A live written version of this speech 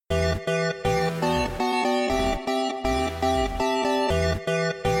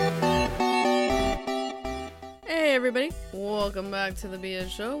welcome back to the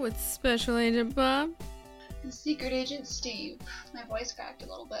BS Show with Special Agent Bob. And Secret Agent Steve. My voice cracked a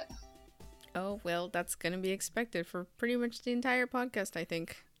little bit. Oh, well, that's gonna be expected for pretty much the entire podcast, I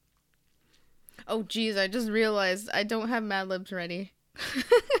think. Oh, geez, I just realized I don't have Mad Libs ready.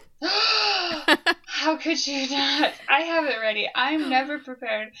 How could you not? I have it ready. I'm never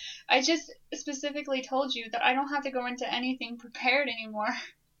prepared. I just specifically told you that I don't have to go into anything prepared anymore.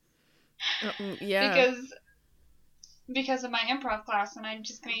 Yeah. Because of my improv class, and I'm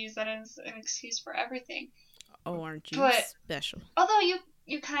just going to use that as an excuse for everything. Oh, aren't you special? Although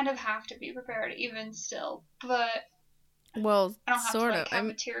you kind of have to be prepared even still, but well, I don't have sort to of have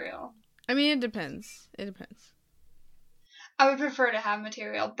material. I mean, it depends. I would prefer to have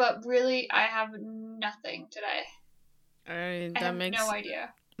material, but really, I have nothing today. Alright, I have no idea.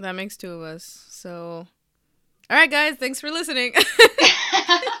 That makes two of us. So, alright, guys, thanks for listening.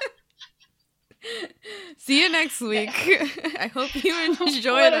 See you next week. I hope you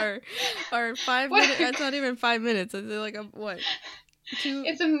enjoyed our 5 minutes. That's not even 5 minutes. It's like a what?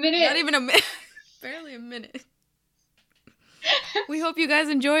 It's a minute. Not even a minute. Barely a minute. We hope you guys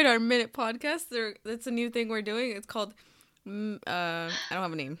enjoyed our minute podcast. That's a new thing we're doing. It's called I don't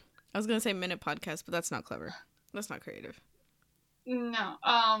have a name. I was gonna say minute podcast, but that's not clever. That's not creative. No.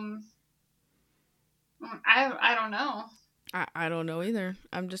 I don't know. I don't know either.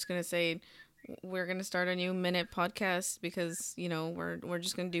 I'm just gonna say we're gonna start a new minute podcast because we're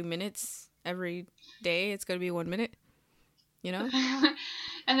just gonna do minutes every day. It's gonna be 1 minute. And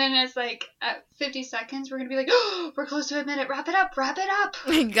then it's like at 50 seconds we're gonna be like, oh, we're close to a minute. Wrap it up.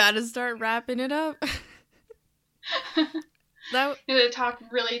 We gotta start wrapping it up. Either talk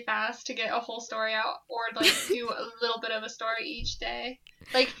really fast to get a whole story out, or like do a little bit of a story each day.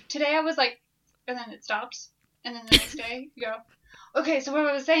 Like today I was like, and then it stops, and then the next day you go, okay, so what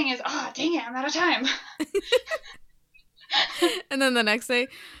I was saying is, dang it, I'm out of time. And then the next day,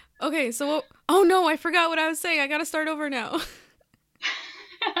 okay, so what? Oh no, I forgot what I was saying. I gotta start over now.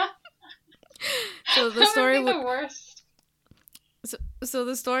 So the story would be the worst. So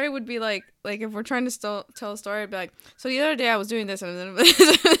the story would be like if we're trying to tell a story, I'd be like, so the other day I was doing this and then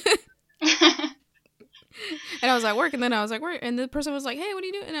and I was at work, and then I was like, work, and the person was like, hey, what are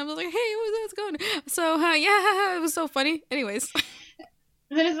you doing? And I was like, hey, what's going on? So yeah, it was so funny. Anyways.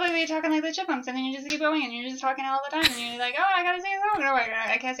 And then it's like you're talking like the chipmunks, and then you just keep going, and you're just talking all the time, and you're like, oh, I gotta sing a song. No,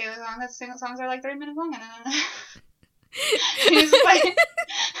 I can't sing a song. That songs are like 30 minutes long, and then you're just like,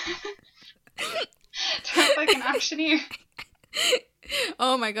 talk like an auctioneer.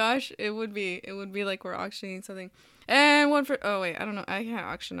 Oh my gosh, it would be like we're auctioning something. And one for I don't know, I can't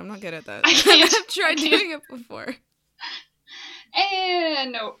auction. I'm not good at that. I've tried doing it before.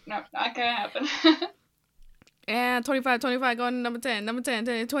 And no, not gonna happen. And 25 going number 10,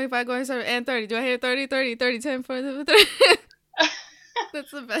 10, 25 going 7, and 30. Do I hit 30, 30, 30, 10, 40, 30?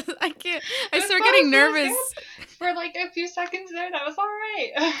 That's the best. I can't. I start getting nervous. For like a few seconds there, that was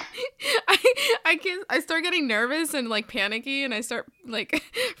alright. I can't. I start getting nervous and like panicky, and I start like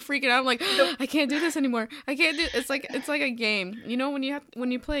freaking out. I'm like, I can't do this anymore. I can't do. It's like a game. You know when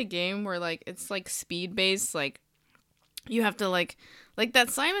you play a game where like it's like speed based, like you have to like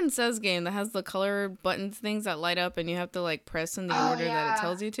that Simon Says game that has the color buttons things that light up, and you have to like press in the order that it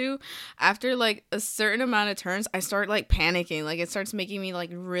tells you to. After like a certain amount of turns, I start like panicking. Like it starts making me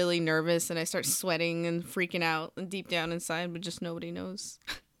like really nervous, and I start sweating and freaking out and deep down inside, but just nobody knows.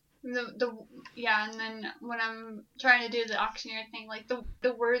 And then when I'm trying to do the auctioneer thing, like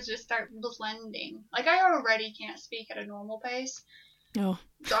the words just start blending. Like I already can't speak at a normal pace. Oh.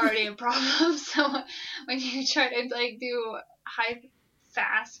 It's already a problem. So when you try to like do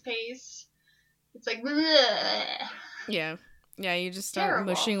fast pace, it's like bleh. Yeah, you just start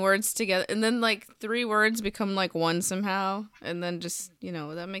mushing words together, and then like 3 words become like one somehow, and then just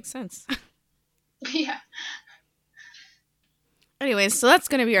that makes sense. Yeah. Anyways, so that's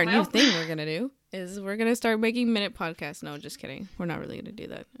gonna be our new thing we're gonna do, is we're gonna start making minute podcasts. No, just kidding, we're not really gonna do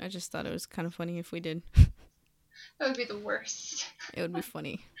that. I just thought it was kind of funny if we did. That would be the worst. It would be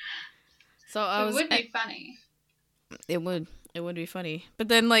funny. So it would be funny. It would be funny, but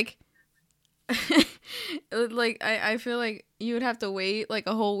then like I feel like you would have to wait like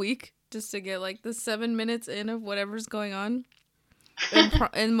a whole week just to get like the 7 minutes in of whatever's going on,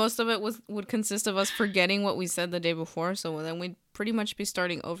 and most of it would consist of us forgetting what we said the day before, so then we'd pretty much be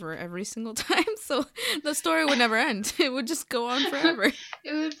starting over every single time, so the story would never end. It would just go on forever.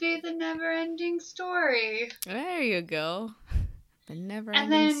 It would be the never-ending story. There you go. Never and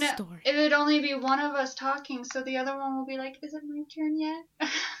then story. It would only be one of us talking, so the other one will be like, is it my turn yet?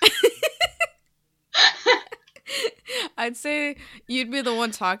 I'd say you'd be the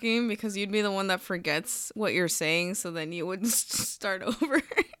one talking because you'd be the one that forgets what you're saying, so then you would start over.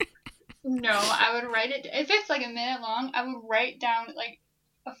 No, I would write it. If it's like a minute long, I would write down like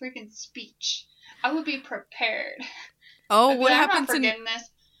a freaking speech. I would be prepared. Oh, I'd be what like, I'm happened not to forgetting this.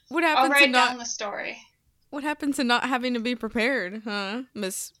 what I'll happened to write not down the story. what happened to not having to be prepared, huh?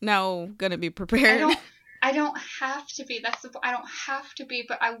 Miss now gonna be prepared. I don't have to be. I don't have to be,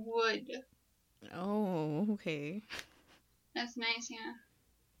 but I would. Oh, okay. That's nice, yeah.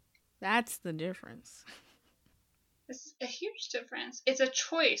 That's the difference. It's a huge difference. It's a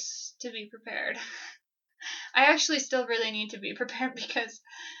choice to be prepared. I actually still really need to be prepared because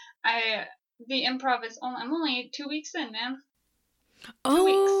the improv is I'm only 2 weeks in, man. 2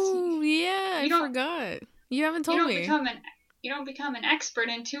 Oh, weeks. yeah, I forgot. You haven't told me. You don't become an expert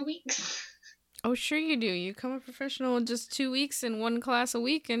in 2 weeks. Oh, sure you do. You become a professional in just 2 weeks in one class a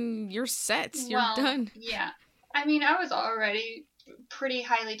week and you're set. You're done. Yeah. I mean, I was already pretty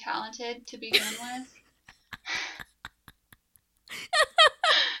highly talented to begin with.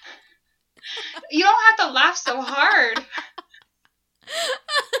 You don't have to laugh so hard.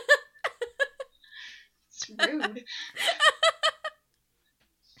 It's rude.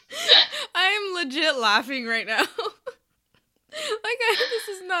 I'm legit laughing right now. This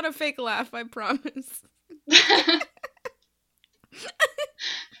is not a fake laugh, I promise.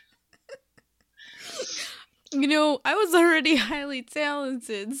 You know, I was already highly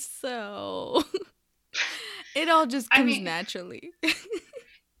talented, so it all just comes naturally.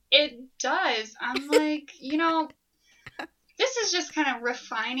 It does. I'm like, this is just kind of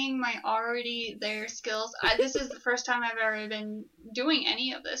refining my already there skills. This is the first time I've ever been doing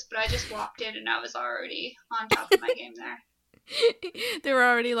any of this, but I just walked in and I was already on top of my game there. They were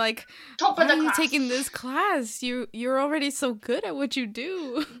already like, top of the class. Why are you taking this class? You're already so good at what you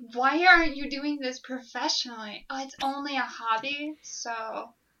do. Why aren't you doing this professionally? Oh, it's only a hobby,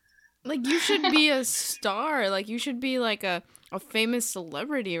 so... Like, you should be a star. Like, you should be like a famous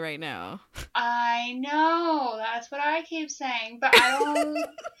celebrity right now. I know. That's what I keep saying. But I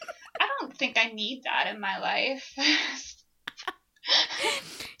don't think I need that in my life.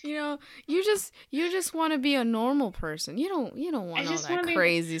 You just want to be a normal person. You don't want all that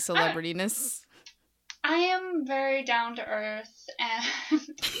crazy celebrityness. I am very down to earth, and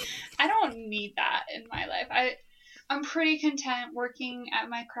I don't need that in my life. I'm pretty content working at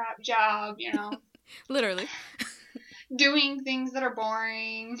my crap job, Literally. Doing things that are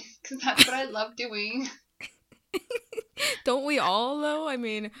boring, because that's what I love doing. Don't we all, though? I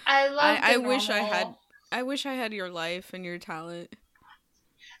mean, I wish I had your life and your talent.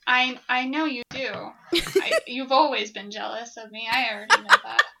 I know you do. You've always been jealous of me. I already know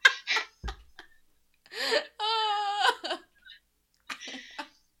that.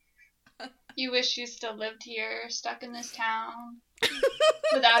 You wish you still lived here, stuck in this town,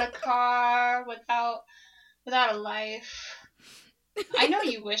 without a car, without a life. I know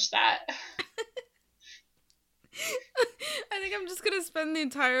you wish that. I think I'm just gonna spend the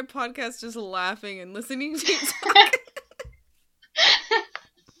entire podcast just laughing and listening to you talk.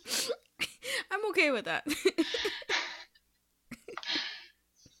 I'm okay with that.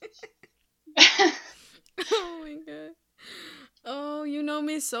 Oh my god. Oh, you know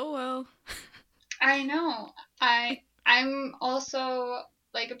me so well. I know. I'm also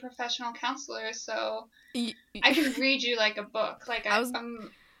like a professional counselor, so I can read you like a book. Like I was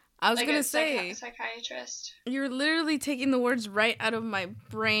like gonna say psychiatrist. You're literally taking the words right out of my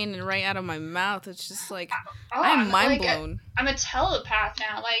brain and right out of my mouth. It's just like I'm mind blown. I'm a telepath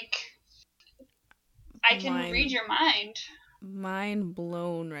now. Like I can read your mind. Mind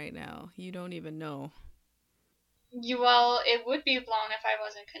blown right now. You don't even know. Well, it would be blown if I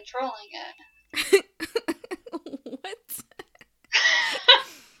wasn't controlling it.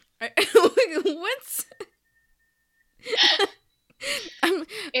 What?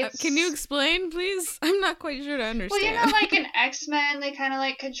 Can you explain, please? I'm not quite sure to understand. Well, like in X-Men, they kind of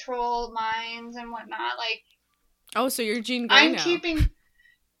like control minds and whatnot. Like, oh, so you're Jean Grey now.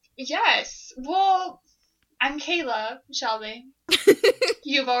 Yes. Well, I'm Kayla Shelby.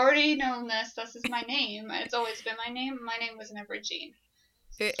 You've already known this. This is my name. It's always been my name. My name was never Jean.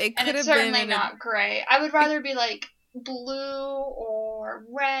 It could have been. It's certainly not gray. I would rather be like blue or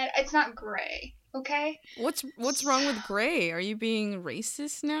red. It's not gray. Okay. What's wrong with gray? Are you being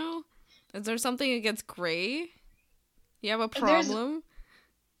racist now? Is there something against gray? You have a problem?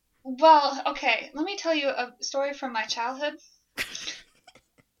 Well, okay. Let me tell you a story from my childhood.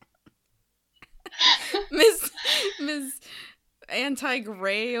 Miss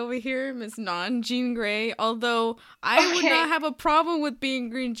Anti-Gray over here, Miss Non-Jean Grey. Although I would not have a problem with being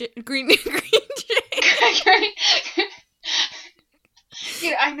Green Jay.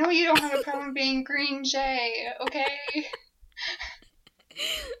 I know you don't have a problem being Green Jay, okay?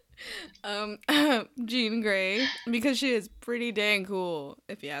 Jean Grey, because she is pretty dang cool,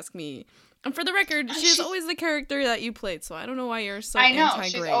 if you ask me. And for the record, she's always the character that you played, so I don't know why you're so anti-Grey. I know,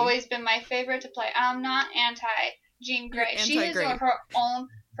 she's always been my favorite to play. I'm not anti-Jean Grey. She is her own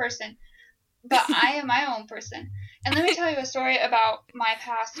person, but I am my own person. And let me tell you a story about my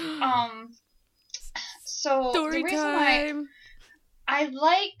past. So the reason why I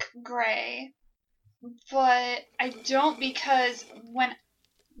like Grey, but I don't because when...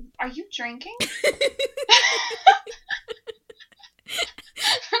 Are you drinking?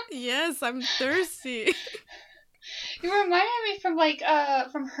 Yes, I'm thirsty. You reminded me from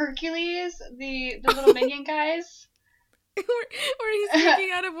Hercules, the little minion guys. Where he's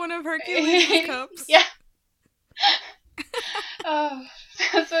drinking out of one of Hercules' cups. Yeah. Oh,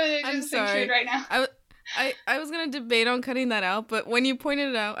 that's what I just pictured right now. I was gonna debate on cutting that out, but when you pointed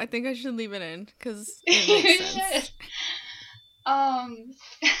it out, I think I should leave it in because it makes sense.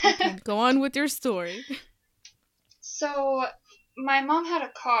 Okay, go on with your story. So, my mom had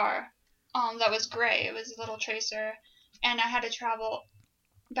a car, that was gray. It was a little Tracer, and I had to travel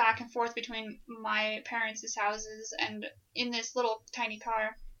back and forth between my parents' houses and in this little tiny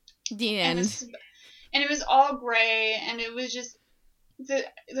car. The end. And it was all gray, and it was just the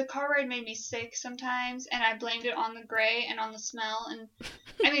car ride made me sick sometimes, and I blamed it on the gray and on the smell. And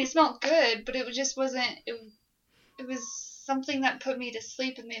I mean, it smelled good, but it just wasn't. It was something that put me to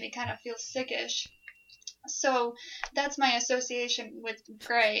sleep and made me kind of feel sickish. So that's my association with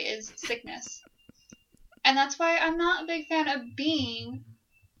gray is sickness. And that's why I'm not a big fan of being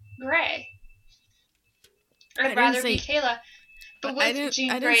gray. I'd rather be Kayla. But with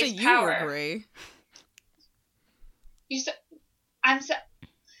Jean Grey's power. You were gray. You said...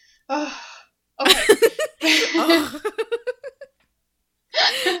 Oh, okay. Oh.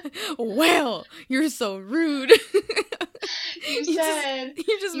 Well, you're so rude. You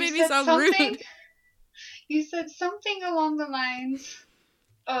just made me sound rude. You said something along the lines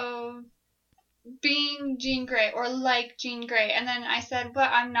of being Jean Grey or like Jean Grey, and then I said,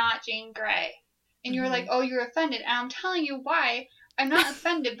 but I'm not Jean Grey. And you were like, oh, you're offended. And I'm telling you why I'm not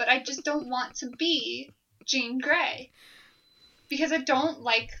offended, but I just don't want to be Jean Grey. Because I don't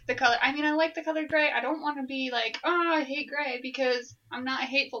like the color. I mean, I like the color gray. I don't want to be like, oh, I hate gray, because I'm not a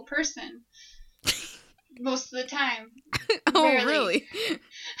hateful person. Most of the time. Oh, Rarely. Really?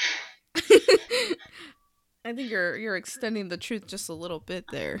 I think you're extending the truth just a little bit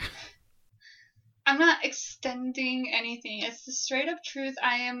there. I'm not extending anything. It's the straight up truth.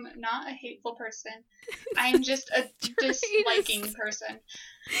 I am not a hateful person. I am just a disliking person.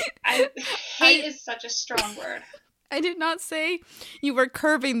 Hate is such a strong word. I did not say you were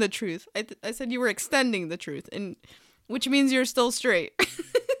curving the truth. I said you were extending the truth, and which means you're still straight.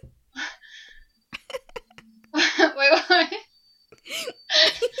 Wait.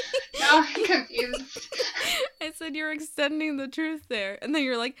 Now I'm confused. I said you're extending the truth there, and then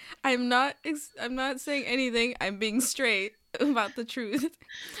you're like, I'm not saying anything. I'm being straight about the truth.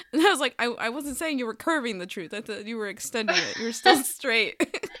 And I was like, I wasn't saying you were curving the truth. I thought you were extending it. You're still straight.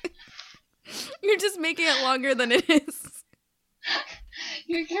 You're just making it longer than it is.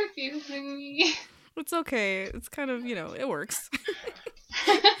 You're confusing me. It's okay. It's kind of, it works.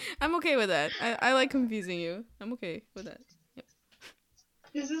 I'm okay with that. I like confusing you. I'm okay with that. Yep.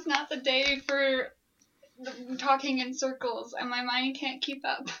 This is not the day for talking in circles, and my mind can't keep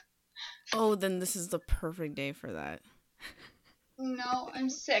up. Oh, then this is the perfect day for that. No, I'm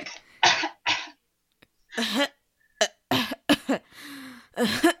sick. Me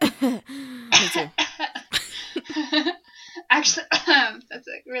too. Actually, that's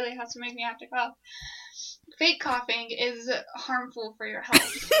really has to make me have to cough. Fake coughing is harmful for your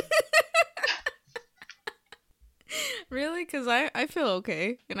health. Really? Because I feel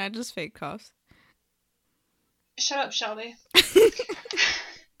okay, and I just fake coughs. Shut up, Shelby.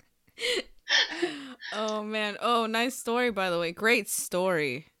 Oh, man. Oh, nice story, by the way. Great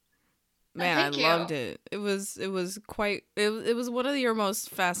story. Man, I loved it. It was quite... It was one of your most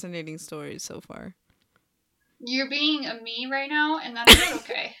fascinating stories so far. You're being a me right now, and that's not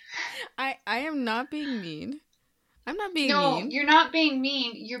okay. I am not being mean. I'm not being mean. No, you're not being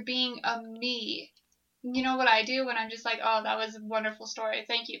mean. You're being a me. You know what I do when I'm just like, oh, that was a wonderful story.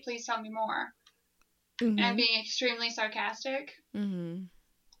 Thank you. Please tell me more. Mm-hmm. And I'm being extremely sarcastic. Mm-hmm.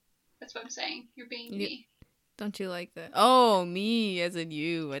 That's what I'm saying. You're being me. Don't you like that? Oh, me as in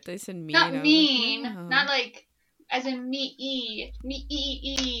you. I thought you said mean. Not mean. Like, no. Not like as in me.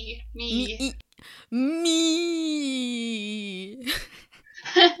 Me. Me.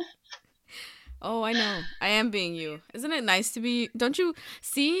 Oh, I know. I am being you. Isn't it nice to be? Don't you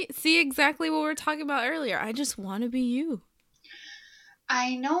see exactly what we were talking about earlier? I just want to be you.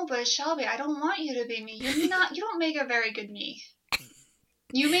 I know, but Shelby, I don't want you to be me. You're not. You don't make a very good me.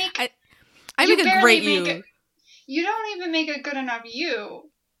 You make. I you make a barely great make you. You don't even make a good enough you.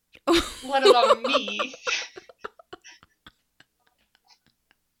 Let alone me.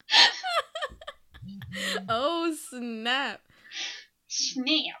 Oh snap!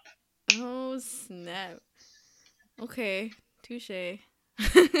 Snap. Oh snap! Okay, touche.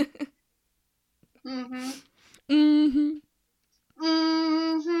 Mhm. Mhm.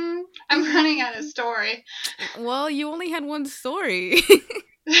 Mhm. I'm running out of story. Well, you only had one story.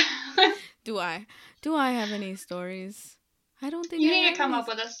 Do I? Do I have any stories? I don't think You I need to have come any. up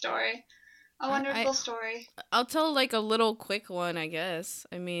with a story. A I wonderful story. I'll tell like a little quick one, I guess.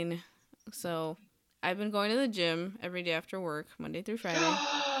 I mean, so I've been going to the gym every day after work, Monday through Friday.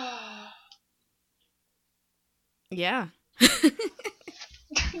 Yeah. That's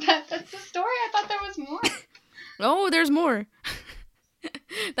the story. I thought there was more. Oh, there's more.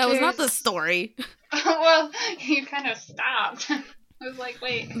 That was not the There's- story. Well, you kind of stopped. I was like,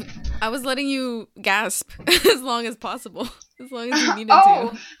 wait. I was letting you gasp as long as possible, as long as you needed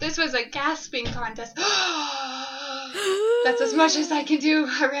Oh, to. this was a gasping contest. That's as much as I can do.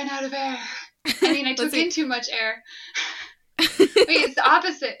 I ran out of air. I mean, I took in too much air. Wait, it's the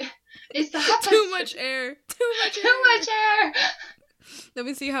opposite. It's the opposite. Too much air. Too much air. Too much air. Let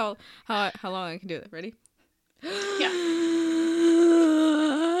me see how long I can do it. Ready? Yeah.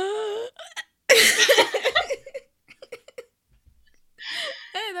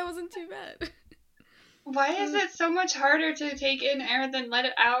 Hey, that wasn't too bad. Why is it so much harder to take in air than let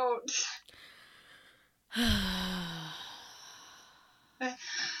it out?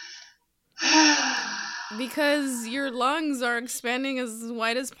 Because your lungs are expanding as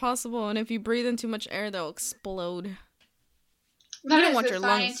wide as possible, and if you breathe in too much air, they'll explode. That don't is want a your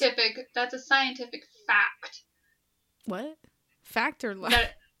lungs. scientific. That's a scientific fact. What? Fact or lie?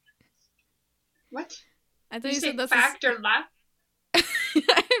 What? I thought Did you you said say that's fact or lie?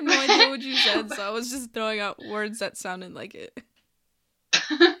 I have no idea what you said, so I was just throwing out words that sounded like it.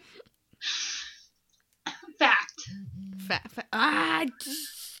 Fact.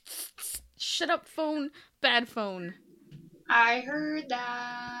 Shut up, phone. Bad phone. I heard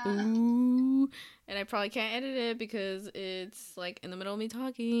that. Ooh. And I probably can't edit it because it's like in the middle of me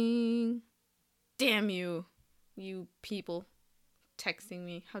talking. Damn you. You people texting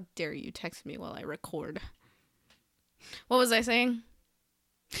me. How dare you text me while I record? What was I saying?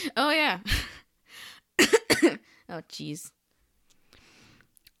 Oh, yeah. Oh, jeez.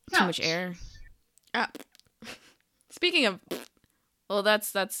 Too much air. Speaking of, well,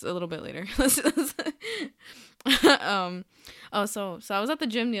 that's a little bit later. So I was at the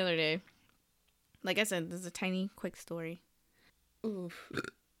gym the other day. Like I said, this is a tiny, quick story. Oof.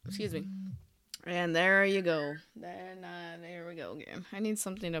 Excuse me. And there you go. There we go again. I need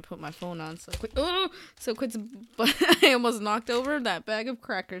something to put my phone on so quick. Oh, so quick. But I almost knocked over that bag of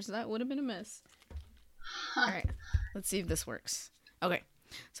crackers. That would have been a mess. All right. Let's see if this works. Okay.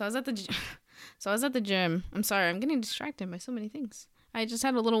 So I was at the gym. I'm sorry. I'm getting distracted by so many things. I just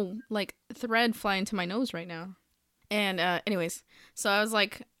had a little like thread fly into my nose right now. And anyways, so I was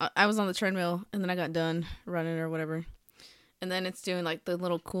like, I was on the treadmill and then I got done running or whatever. And then it's doing like the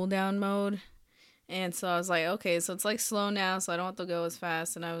little cool down mode. And so I was like, okay, so it's like slow now, so I don't have to go as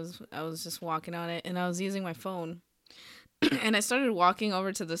fast. And I was just walking on it and I was using my phone. And I started walking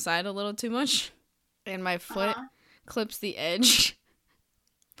over to the side a little too much. And my foot clips the edge.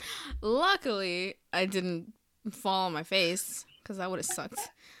 Luckily, I didn't fall on my face because that would have sucked.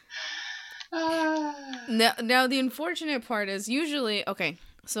 Now, the unfortunate part is usually, okay,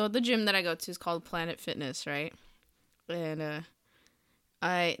 so the gym that I go to is called Planet Fitness, right? And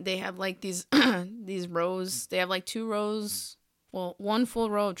they have like these these rows. They have like 2 rows, well, 1 full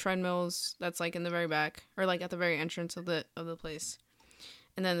row of treadmills that's like in the very back or like at the very entrance of the place.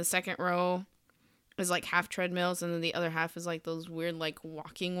 And then the second row is like half treadmills, and then the other half is like those weird like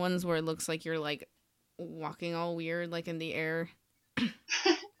walking ones where it looks like you're like walking all weird like in the air.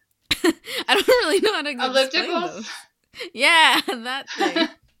 I don't really know how to explain those. Yeah, that thing.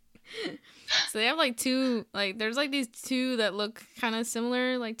 So they have like 2, like there's like these 2 that look kind of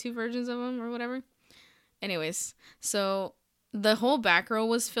similar, like 2 versions of them or whatever. Anyways, so the whole back row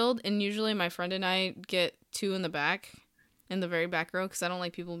was filled, and usually my friend and I get 2 in the back, in the very back row, because I don't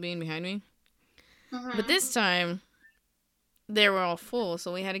like people being behind me. Mm-hmm. But this time, they were all full,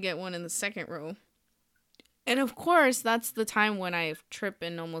 so we had to get one in the second row. And of course, that's the time when I trip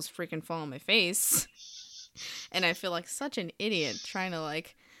and almost freaking fall on my face. And I feel like such an idiot trying to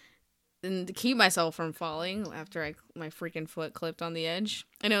like and to keep myself from falling after my freaking foot clipped on the edge.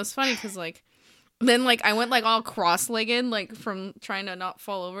 And it was funny because like then like I went like all cross-legged like from trying to not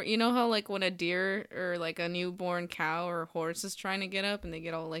fall over. You know how like when a deer or like a newborn cow or horse is trying to get up and they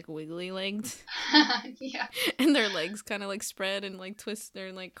get all like wiggly legged Yeah. and their legs kind of like spread and like twist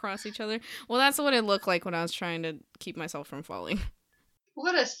or like cross each other. Well, that's what it looked like when I was trying to keep myself from falling.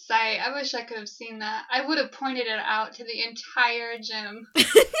 What a sight. I wish I could have seen that. I would have pointed it out to the entire gym.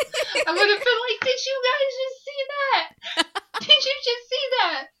 I would have been like, did you guys just see that? Did you just see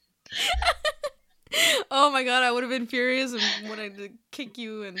that? Oh my god, I would have been furious and wanted to kick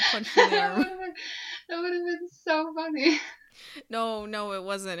you and punch you in the arm. That would have been so funny. No, it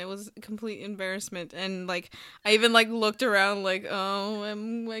wasn't. It was complete embarrassment. And like I even like looked around like, oh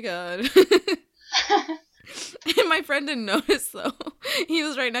my god. And my friend didn't notice though. He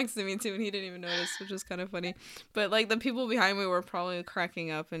was right next to me too and he didn't even notice, which was kind of funny. But like the people behind me were probably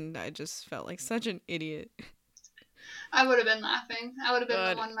cracking up and I just felt like such an idiot. I would have been laughing. I would have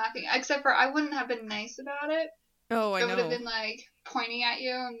been the one laughing. Except for I wouldn't have been nice about it. Oh, I know. I would have been like pointing at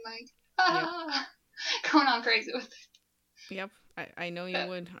you and like, ah, going on crazy with it. Yep. I know you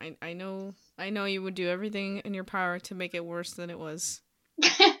would. I know you would do everything in your power to make it worse than it was.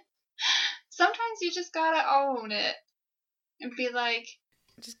 Sometimes you just gotta own it and be like,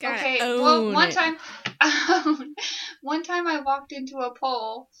 just gotta okay, own well, one it. time I walked into a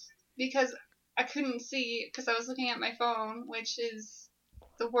pole because I couldn't see because I was looking at my phone, which is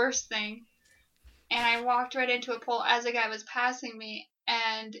the worst thing. And I walked right into a pole as a guy was passing me,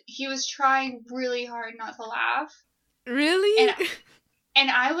 and he was trying really hard not to laugh. Really? And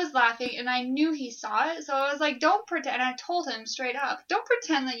I was laughing, and I knew he saw it, so I was like, don't pretend. And I told him straight up, don't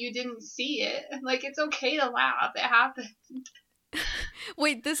pretend that you didn't see it. Like, it's okay to laugh. It happened.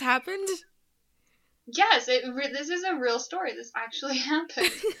 Wait, this happened? Yes, this is a real story. This actually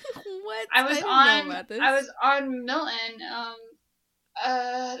happened. What? I was didn't know about this. I was on Milton.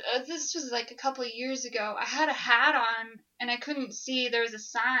 This was like a couple of years ago. I had a hat on, and I couldn't see. There was a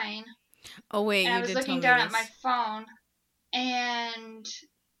sign. Oh wait, and you I was did looking tell me down at this. my phone, and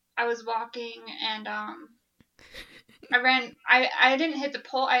I was walking, and I ran. I didn't hit the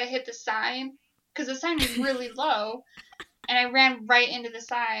pole. I hit the sign because the sign was really low, and I ran right into the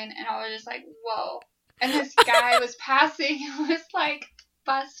sign, and I was just like, whoa. And this guy was passing, and was like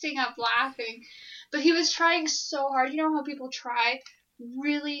busting up laughing, but he was trying so hard. You know how people try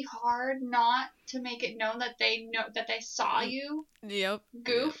really hard not to make it known that they saw you? Yep.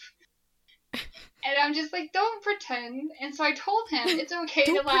 Goof. And I'm just like, don't pretend. And so I told him it's okay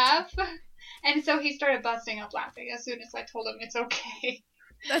to laugh. And so he started busting up laughing as soon as I told him it's okay.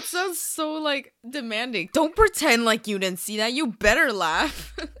 That sounds so, like, demanding. Don't pretend like you didn't see that. You better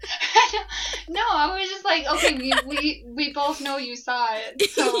laugh. No, I was just like, okay, we both know you saw it.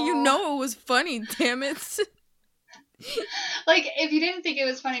 So. You know it was funny, damn it. Like, if you didn't think it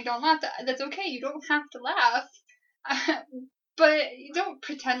was funny, don't laugh. That's okay. You don't have to laugh. But you don't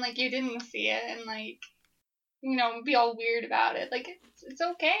pretend like you didn't see it and, like, you know, be all weird about it. Like, it's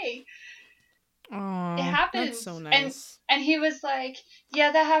okay. Aww, it happens. That's so nice. And he was like,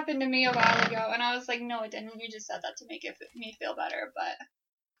 yeah, that happened to me a while ago. And I was like, no, it didn't. You just said that to make me feel better. But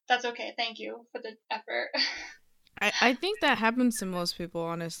that's okay. Thank you for the effort. I think that happens to most people,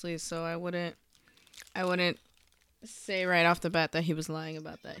 honestly. So I wouldn't say right off the bat that he was lying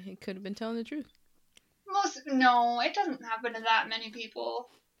about that. He could have been telling the truth. No, it doesn't happen to that many people.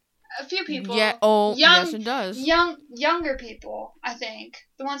 A few people. Yeah. Oh, yes, it does. Younger people, I think,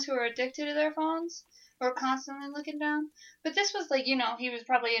 the ones who are addicted to their phones or constantly looking down. But this was like, you know, he was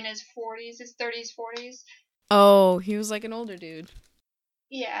probably in his 40s, his 30s, 40s. Oh, he was like an older dude.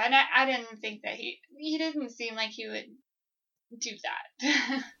 Yeah, and I didn't think that he didn't seem like he would do that.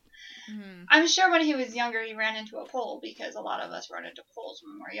 Mm-hmm. I'm sure when he was younger, he ran into a pole because a lot of us run into poles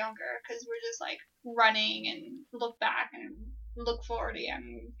when we're younger because we're just like running and look back and look forward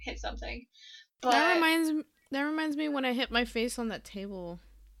and hit something. But that reminds me when I hit my face on that table.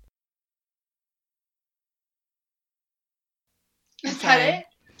 Is that it?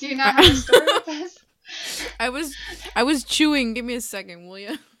 Do you not have a story with this? I was chewing. Give me a second, will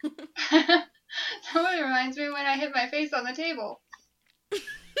you? That reminds me when I hit my face on the table.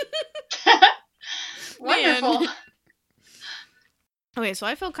 Wonderful. Man. Okay, so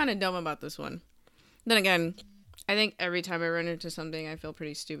I feel kind of dumb about this one. Then again, I think every time I run into something, I feel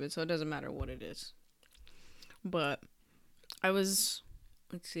pretty stupid, so it doesn't matter what it is. But I was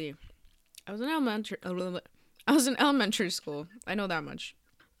in elementary school. I know that much.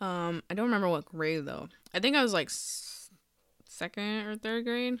 I don't remember what grade though. I think I was like second or third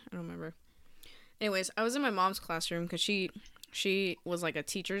grade. I don't remember. Anyways, I was in my mom's classroom because she She was like a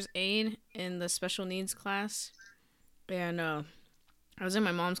teacher's aide in the special needs class. And I was in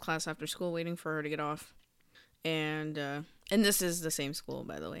my mom's class after school waiting for her to get off. And this is the same school,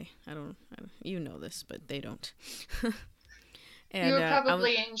 by the way. I don't you know this, but they don't. And you were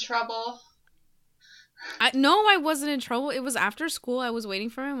probably in trouble. No, I wasn't in trouble. It was after school. I was waiting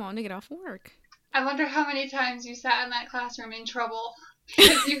for my mom to get off work. I wonder how many times you sat in that classroom in trouble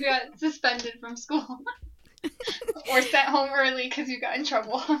because you got suspended from school. Or sent home early because you got in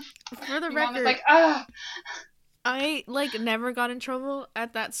trouble. For the Your record, mom was like, "Ah." I like never got in trouble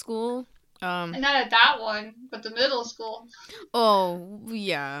at that school. And not at that one, but the middle school. Oh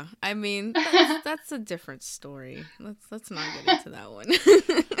yeah, I mean that's a different story. Let's not get into that one.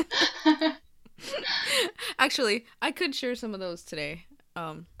 Actually, I could share some of those today.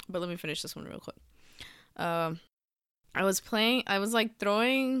 But let me finish this one real quick. I was like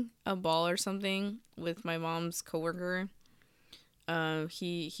throwing a ball or something with my mom's coworker.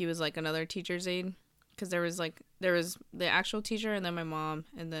 He was like another teacher's aide, because there was the actual teacher and then my mom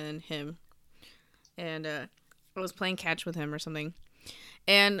and then him, and I was playing catch with him or something,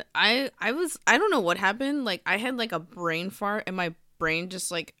 and I don't know what happened. Like I had like a brain fart and my brain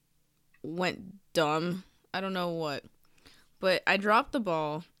just like went dumb. I don't know what, but I dropped the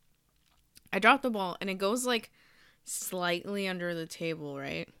ball and it goes like slightly under the table,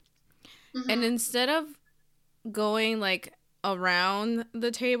 right? Mm-hmm. And instead of going like around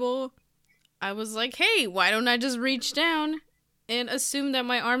the table, I was like, hey, why don't I just reach down and assume that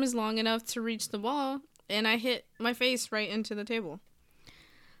my arm is long enough to reach the ball, and I hit my face right into the table.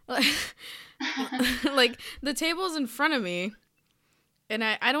 Like the table's in front of me, and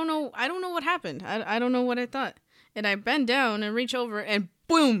I don't know what happened. I don't know what I thought. And I bend down and reach over and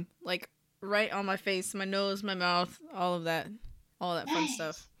boom, like right on my face, my nose, my mouth, all that fun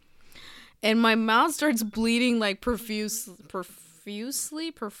stuff. And my mouth starts bleeding like profusely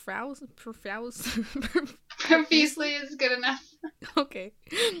is good enough. Okay.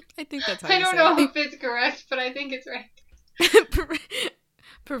 I think that's how I you don't say know it. if it's correct, but I think it's right.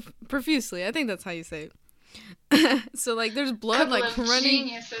 Profusely. I think that's how you say it. So like there's blood Couple like of running.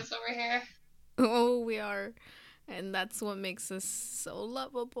 geniuses over here. Oh, we are. And that's what makes us so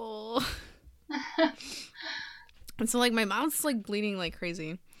lovable. And so like my mouth's like bleeding like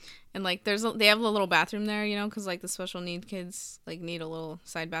crazy. And like they have a little bathroom there, you know, because like the special need kids like need a little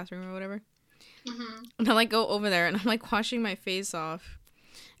side bathroom or whatever. Mm-hmm. And I like go over there and I'm like washing my face off.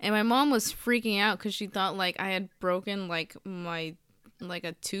 And my mom was freaking out because she thought like I had broken like my like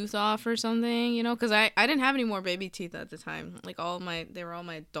a tooth off or something, you know, because I didn't have any more baby teeth at the time. Like they were all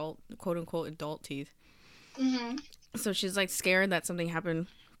my adult, quote unquote, adult teeth. Mm-hmm. So she's like scared that something happened.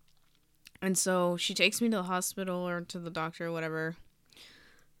 And so she takes me to the hospital or to the doctor or whatever.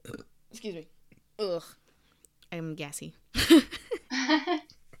 Excuse me. Ugh. I'm gassy.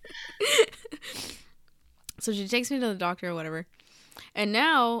 So she takes me to the doctor or whatever. And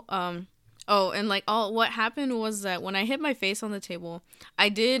now, what happened was that when I hit my face on the table, I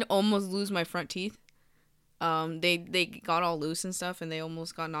did almost lose my front teeth. They got all loose and stuff, and they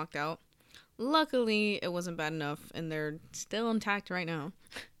almost got knocked out. Luckily, it wasn't bad enough, and they're still intact right now.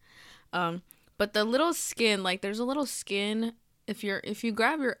 But the little skin, like there's a little skin. If you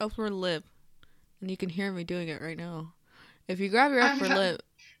grab your upper lip, and you can hear me doing it right now. If you grab your upper lip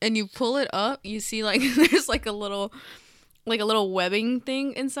and you pull it up, you see like there's like a little webbing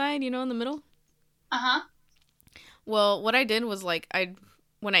thing inside, you know, in the middle. Uh-huh. Well, what I did was like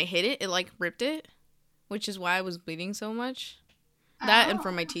when I hit it like ripped it, which is why I was bleeding so much. That and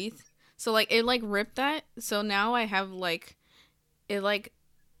from my teeth. So like it like ripped that. So now I have like it like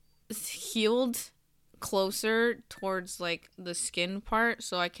healed closer towards like the skin part,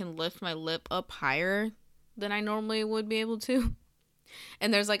 so I can lift my lip up higher than I normally would be able to.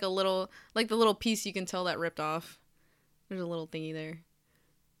 And there's like a little, like the little piece you can tell that ripped off. There's a little thingy there.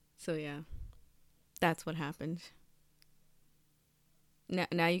 So yeah, that's what happened.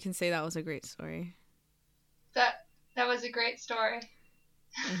 Now you can say that was a great story. That was a great story.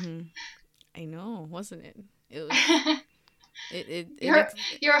 Mm-hmm. I know, wasn't it? It was.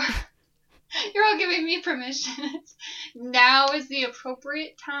 You're all giving me permission. Now is the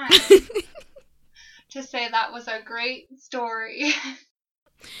appropriate time to say that was a great story.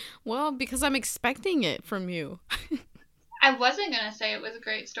 Well, because I'm expecting it from you. I wasn't going to say it was a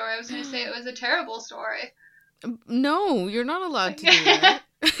great story. I was going to say it was a terrible story. No, you're not allowed to do that.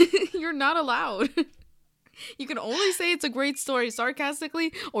 You're not allowed. You can only say it's a great story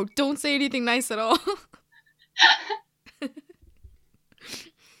sarcastically, or don't say anything nice at all.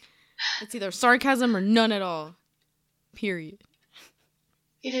 It's either sarcasm or none at all. Period.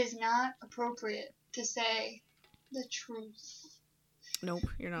 It is not appropriate to say the truth. Nope,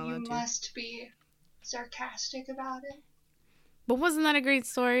 you're not allowed You to. must be sarcastic about it. But wasn't that a great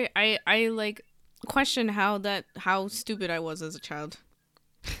story? I like question how stupid I was as a child.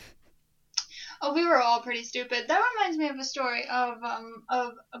 Oh, we were all pretty stupid. That reminds me of a story of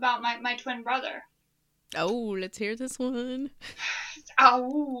about my twin brother. Oh, let's hear this one.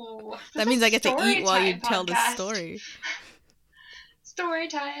 Ow! That means I get to eat while you tell the podcast. story. Story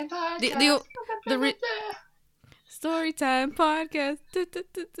time podcast. Story time podcast.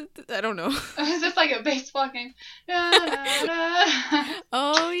 I don't know. Is this like a baseball game?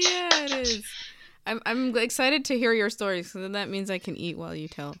 Oh yeah, it is. I'm excited to hear your stories, so then that means I can eat while you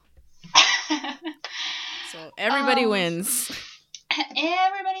tell. So everybody wins.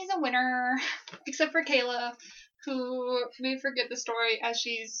 Everybody's a winner, except for Kayla, who may forget the story as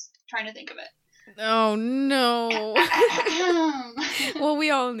she's trying to think of it. Oh no. Well, we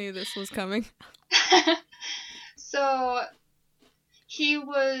all knew this was coming. So he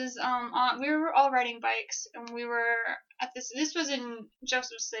was we were all riding bikes, and we were at this was in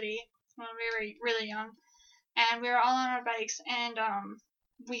Joseph City when we were really young, and we were all on our bikes, and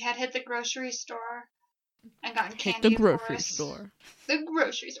we had hit the grocery store and gotten candy. Hit the grocery store. The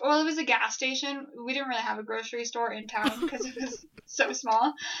grocery store. Well, it was a gas station. We didn't really have a grocery store in town because it was so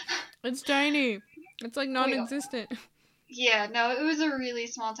small. It's tiny. It's like non-existent. Yeah, no, it was a really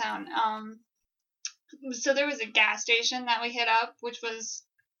small town. So there was a gas station that we hit up, which was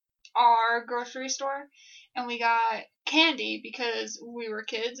our grocery store, and we got candy because we were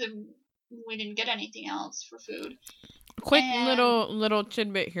kids and we didn't get anything else for food. Quick little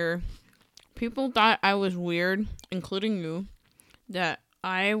tidbit here. People thought I was weird, including you, that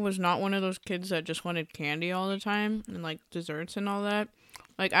I was not one of those kids that just wanted candy all the time and like desserts and all that.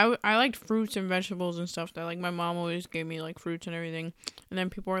 Like I liked fruits and vegetables and stuff. That like my mom always gave me like fruits and everything. And then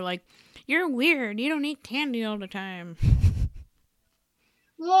people were like, "You're weird. You don't eat candy all the time."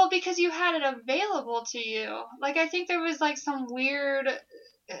 Well, because you had it available to you. Like I think there was like some weird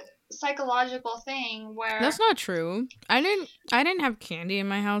psychological thing where That's not true. I didn't have candy in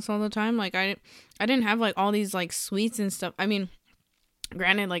my house all the time. Like I didn't have like all these like sweets and stuff. I mean,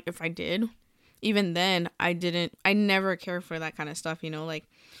 granted, like if I did, even then I never cared for that kind of stuff, you know, like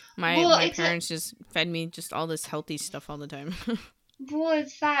my parents just fed me just all this healthy stuff all the time. Well,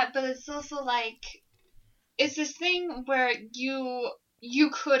 it's that, but it's also like it's this thing where you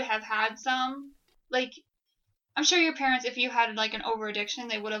could have had some, like I'm sure your parents, if you had like an over addiction,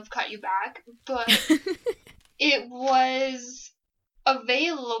 they would have cut you back, but it was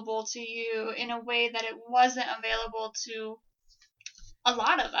available to you in a way that it wasn't available to a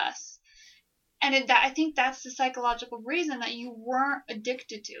lot of us. And I think that's the psychological reason that you weren't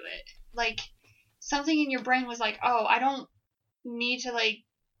addicted to it. Like something in your brain was like, oh, I don't need to like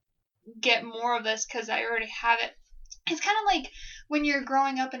get more of this because I already have it. It's kind of like when you're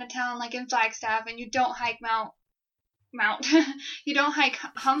growing up in a town like in Flagstaff and you don't hike you don't hike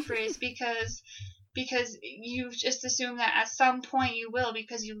Humphreys because you just assume that at some point you will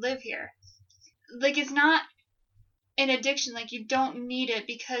because you live here. Like it's not an addiction. Like you don't need it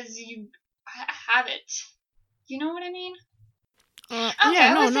because you have it. You know what I mean? Okay,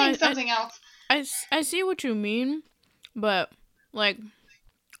 yeah, I was saying something else. I see what you mean, but like,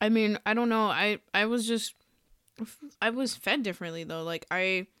 I mean, I don't know. I was fed differently though. Like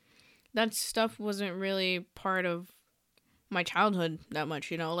that stuff wasn't really part of my childhood that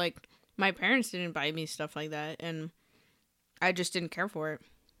much, you know, like my parents didn't buy me stuff like that and I just didn't care for it.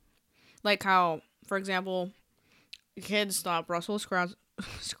 Like how, for example, kids thought Brussels sprouts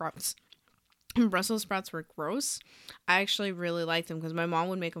were gross. I actually really liked them because my mom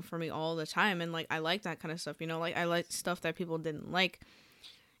would make them for me all the time, and like I like that kind of stuff, you know, like I like stuff that people didn't like.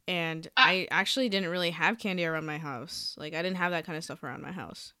 And I actually didn't really have candy around my house. Like I didn't have that kind of stuff around my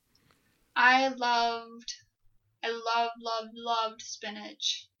house. I loved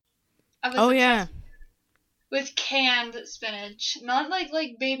spinach. Yeah. With canned spinach, not like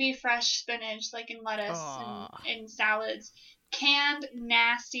baby fresh spinach like in lettuce and in salads. Canned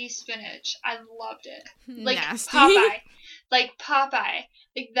nasty spinach. I loved it. Like nasty? Popeye. Like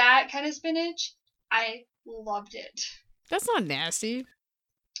that kind of spinach. I loved it. That's not nasty.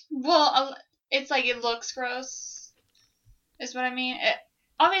 Well, it's like it looks gross. Is what I mean.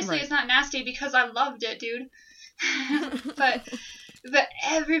 Obviously, right. It's not nasty because I loved it, dude. but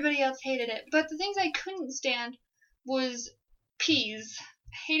everybody else hated it. But the things I couldn't stand was peas.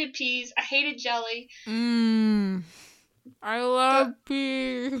 I hated peas. I hated jelly. I love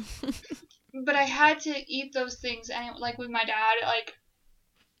peas. But I had to eat those things, and like with my dad, like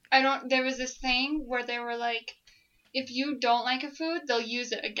there was this thing where they were like, if you don't like a food, they'll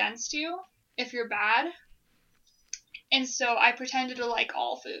use it against you if you're bad. And so I pretended to like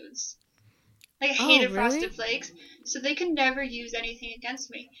all foods. Like, I Oh, hated really? Frosted Flakes, so they could never use anything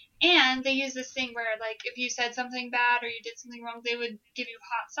against me. And they use this thing where, like, if you said something bad or you did something wrong, they would give you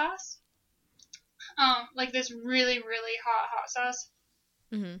hot sauce. Like this really, really hot sauce.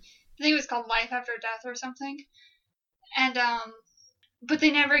 Mm-hmm. I think it was called Life After Death or something. And, but they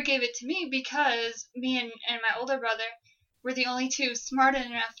never gave it to me because me and my older brother were the only two smart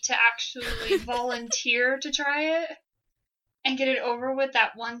enough to actually volunteer to try it and get it over with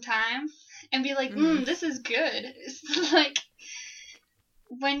that one time and be like, this is good. It's like,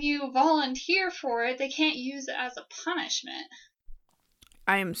 when you volunteer for it, they can't use it as a punishment.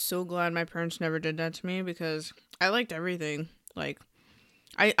 I am so glad my parents never did that to me because I liked everything. Like,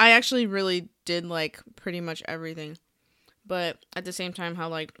 I actually really did like pretty much everything. But at the same time, how,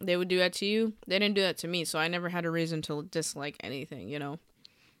 like, they would do that to you, they didn't do that to me, so I never had a reason to dislike anything, you know?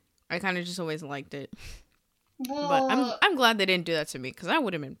 I kind of just always liked it. Well, but I'm glad they didn't do that to me, because I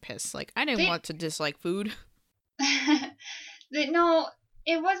would have been pissed. Like, I didn't want to dislike food. No,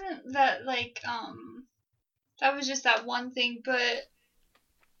 it wasn't that, like, that was just that one thing, but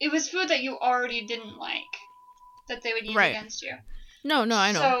it was food that you already didn't like that they would use against you. No,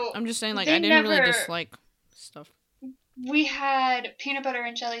 I know. So I'm just saying, like, I didn't really dislike stuff. We had peanut butter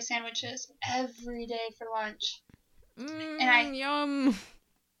and jelly sandwiches every day for lunch. And yum.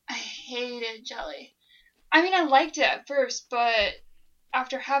 I hated jelly. I mean, I liked it at first, but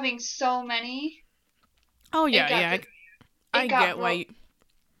after having so many... Oh, yeah, I get why you...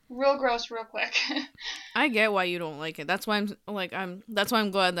 Real gross real quick. I get why you don't like it. That's why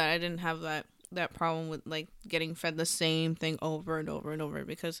I'm glad that I didn't have that problem with, like, getting fed the same thing over and over and over,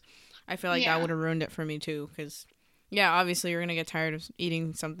 because I feel like that would have ruined it for me too, because yeah, obviously you're gonna get tired of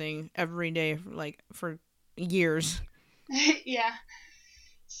eating something every day, like, for years. Yeah.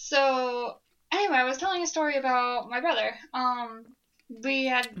 So anyway, I was telling a story about my brother. We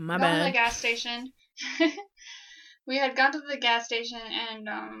had gone to the gas station. We had gone to the gas station and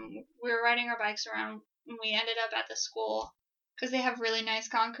we were riding our bikes around, and we ended up at the school because they have really nice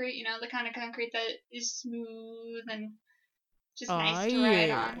concrete, you know, the kind of concrete that is smooth and just nice to ride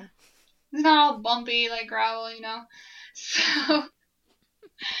on. It's not all bumpy like gravel, you know. So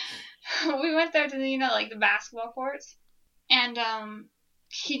we went there to, you know, like the basketball courts, and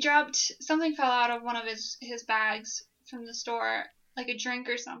something fell out of one of his bags from the store, like a drink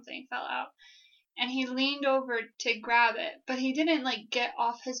or something fell out. And he leaned over to grab it, but he didn't, like, get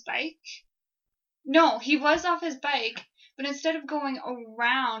off his bike. No, he was off his bike, but instead of going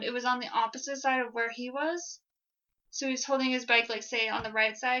around, it was on the opposite side of where he was. So he was holding his bike, like, say, on the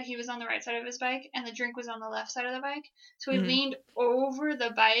right side. He was on the right side of his bike, and the drink was on the left side of the bike. So he leaned over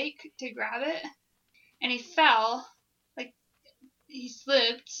the bike to grab it, and he fell. Like, he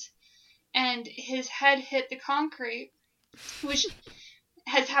slipped, and his head hit the concrete, which...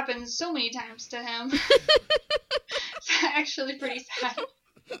 has happened so many times to him. It's actually pretty sad.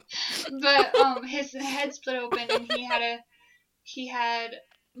 But his head split open and he had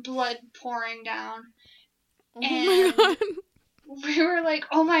blood pouring down. Oh my god. We were like,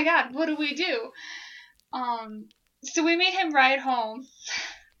 oh my god, what do we do? So we made him ride home.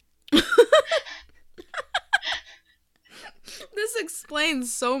 This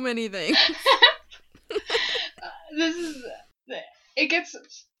explains so many things. It gets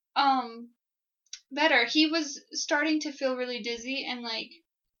better. He was starting to feel really dizzy, and, like,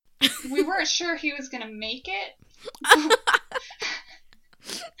 we weren't sure he was gonna make it.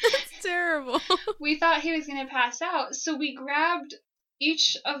 That's terrible. We thought he was gonna pass out, so we grabbed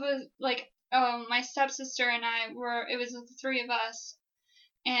each of us, like, my stepsister and I it was the three of us,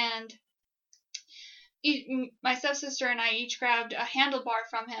 and my stepsister and I each grabbed a handlebar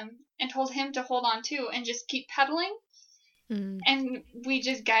from him and told him to hold on to and just keep pedaling. And we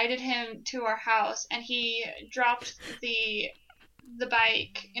just guided him to our house, and he dropped the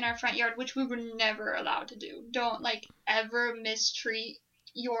bike in our front yard, which we were never allowed to do. Don't, like, ever mistreat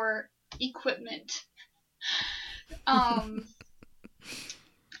your equipment.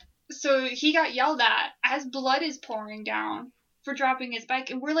 So he got yelled at as blood is pouring down for dropping his bike,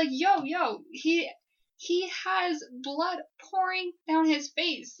 and we're like, yo, he has blood pouring down his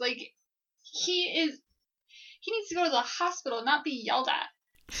face. Like, he needs to go to the hospital, not be yelled at.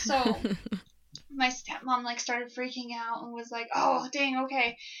 So my stepmom, like, started freaking out and was like, oh, dang,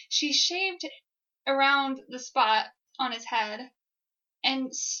 okay. She shaved around the spot on his head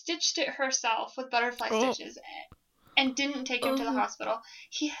and stitched it herself with butterfly stitches and didn't take him to the hospital.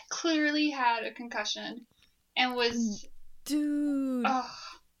 He clearly had a concussion and was... Dude. Oh,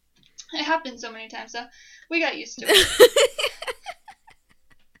 it happened so many times, so we got used to it.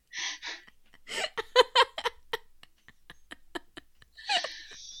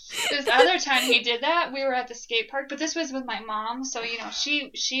 this other time he did that, we were at the skate park, but this was with my mom, so you know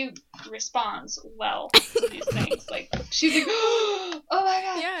she responds well to these things. Like she's like, oh my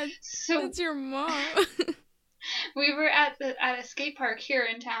god. Yeah, So it's your mom. we were at a skate park here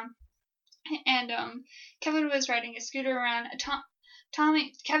in town, and Kevin was riding a scooter around.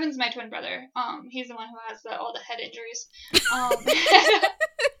 Tommy, Kevin's my twin brother. He's the one who has all the head injuries.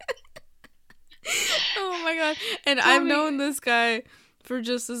 Oh my god! And Tommy, I've known this guy for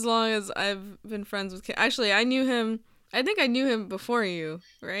just as long as I've been friends with. Actually, I knew him. I think I knew him before you,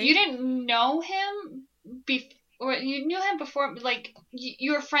 right? You didn't know him or you knew him before. Like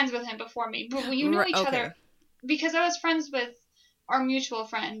you were friends with him before me, but you knew each other because I was friends with our mutual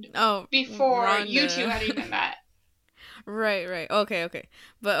friend. Before Rhonda. You two had even met. Right. Okay.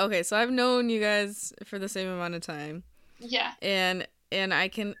 But okay, so I've known you guys for the same amount of time. Yeah. And I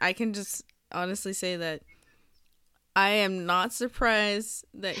can just honestly say that I am not surprised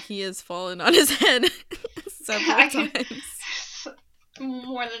that he has fallen on his head several times.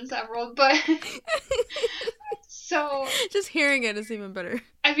 More than several, but so just hearing it is even better.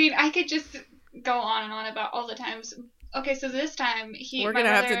 I mean, I could just go on and on about all the times. Okay, so this time we're gonna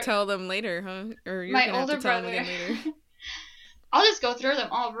have to tell them later, huh? Or you're gonna have to tell them again later. I'll just go through them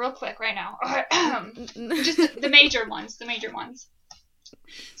all real quick right now. Just the major ones. The major ones.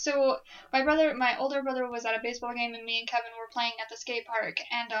 So my older brother was at a baseball game, and me and Kevin were playing at the skate park,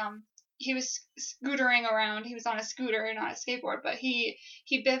 and he was scootering around. He was on a scooter, not a skateboard, but he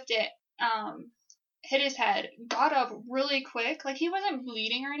biffed it, hit his head, got up really quick. Like he wasn't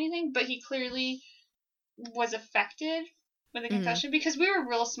bleeding or anything, but he clearly was affected with a concussion because we were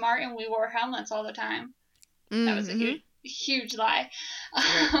real smart and we wore helmets all the time. That was a huge lie.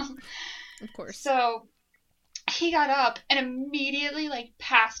 Of course. So he got up and immediately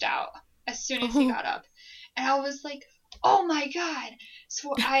passed out as soon as he got up, and I was like, oh my god.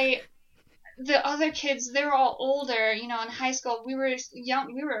 So the other kids, they were all older, in high school. We were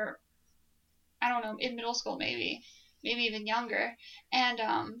young. We were, I don't know, in middle school maybe even younger, and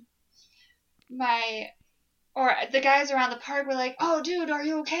the guys around the park were like, oh dude, are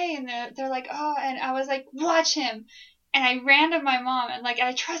you okay? And they're like, oh, and I was like, watch him. And I ran to my mom, and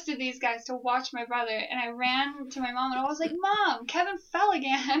I trusted these guys to watch my brother, and I ran to my mom, and I was like, Mom, Kevin fell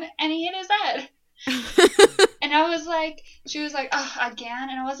again, and he hit his head. And I was like, she was like, oh, again?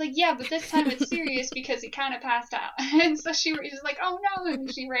 And I was like, yeah, but this time it's serious because he kind of passed out. And so she was like, oh no, and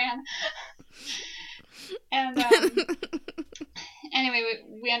she ran. And anyway,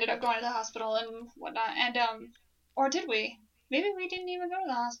 we ended up going to the hospital and whatnot, and or did we? Maybe we didn't even go to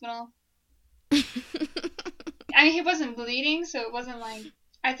the hospital. I mean, he wasn't bleeding, so it wasn't like...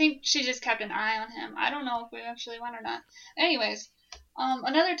 I think she just kept an eye on him. I don't know if we actually went or not. Anyways,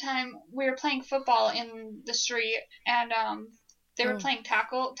 another time, we were playing football in the street, and they were playing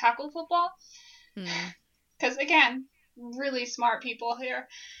tackle football. Because, again, really smart people here.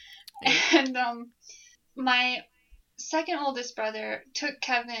 And my second oldest brother took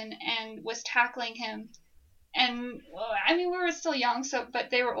Kevin and was tackling him. And, I mean, we were still young, but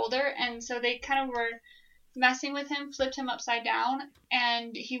they were older, and so they kind of were... messing with him, flipped him upside down,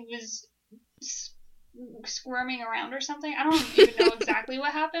 and he was squirming around or something. I don't even know exactly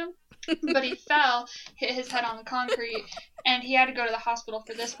what happened, but he fell, hit his head on the concrete, and he had to go to the hospital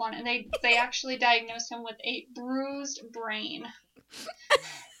for this one, and they actually diagnosed him with a bruised brain.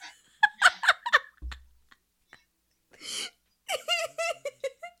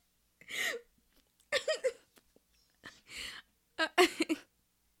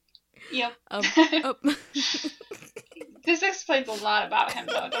 Yep. This explains a lot about him,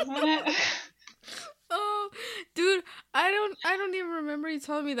 though, doesn't it? Oh, dude, I don't even remember you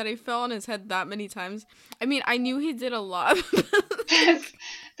telling me that he fell on his head that many times. I mean, I knew he did a lot.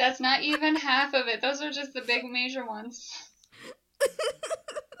 That's not even half of it. Those are just the big major ones.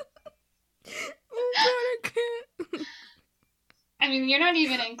 Oh God, I can't. I mean, you're not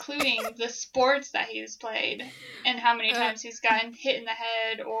even including the sports that he's played and how many times he's gotten hit in the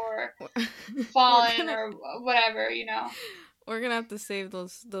head or fallen or whatever, We're gonna have to save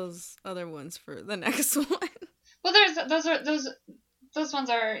those other ones for the next one. Well, those ones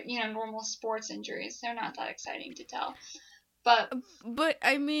are normal sports injuries. They're not that exciting to tell. But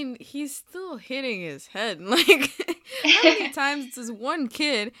I mean, he's still hitting his head. Like, how many times does one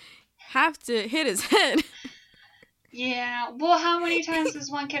kid have to hit his head? Yeah, well, how many times does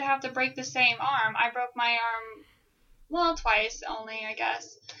one kid have to break the same arm? I broke my arm, well, twice only, I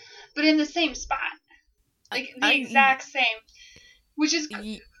guess. But in the same spot. Like, the exact same. Which is,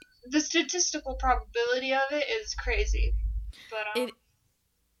 the statistical probability of it is crazy. But,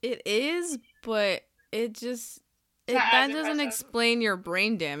 It is, but it not that as doesn't impressive. explain your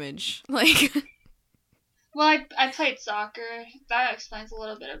brain damage. Like, Well, I played soccer. That explains a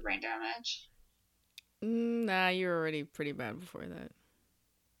little bit of brain damage. nah, you were already pretty bad before that.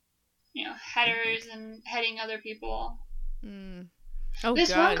 You know, headers and heading other people. Mm. Oh This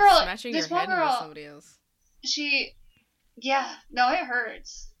God, one girl, smashing this your one head into girl, somebody else. yeah, no, it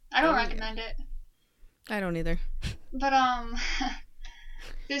hurts. I don't Oh, yeah. recommend it. I don't either. But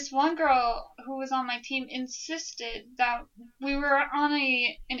this one girl who was on my team insisted that we were on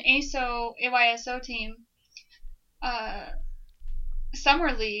an AYSO team,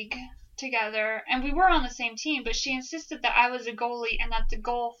 summer league together, and we were on the same team. But she insisted that I was a goalie and that the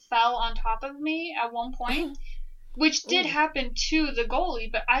goal fell on top of me at one point, which did Ooh. happen to the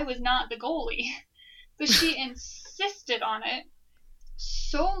goalie, but I was not the goalie. But she insisted on it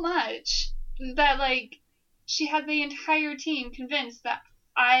so much that like she had the entire team convinced that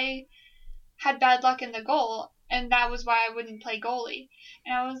I had bad luck in the goal and that was why I wouldn't play goalie.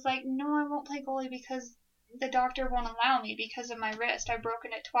 And I was like, no, I won't play goalie because the doctor won't allow me because of my wrist. I've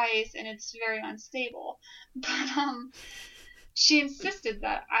broken it twice and it's very unstable. But she insisted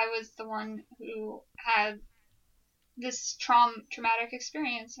that I was the one who had this traumatic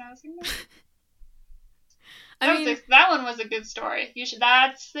experience, and I was like, no. That one was a good story.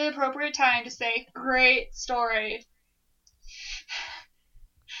 That's the appropriate time to say great story.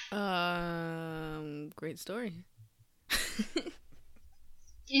 Great story.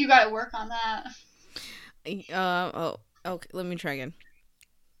 You gotta work on that. Oh, okay, let me try again.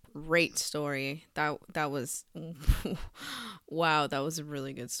 Great story. That was wow, that was a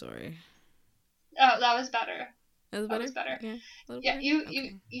really good story. Oh, that was better. That was better? Yeah, better?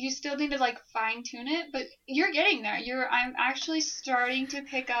 you still need to like fine tune it, but you're getting there. I'm actually starting to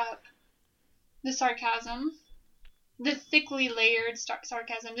pick up the sarcasm, the thickly layered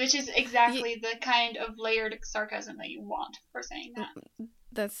sarcasm, which is exactly the kind of layered sarcasm that you want for saying that.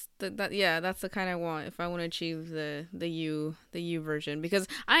 That's the kind I want if I want to achieve the you version, because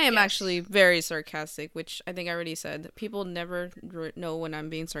I am actually very sarcastic, which I think I already said. People never know when I'm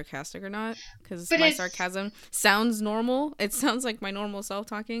being sarcastic or not, because my sarcasm sounds normal. It sounds like my normal self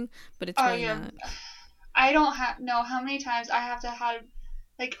talking, but it's really not. I don't know how many times I have to have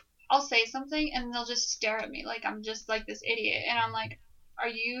like I'll say something and they'll just stare at me like I'm just like this idiot, and I'm like, are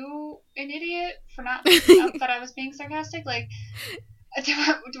you an idiot for not picking up that I was being sarcastic? Like, do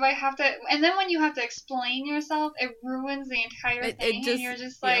I have to? And then when you have to explain yourself, it ruins the entire thing, and you're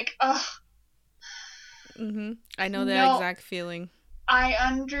just like, ugh. Mhm. I know that exact feeling. I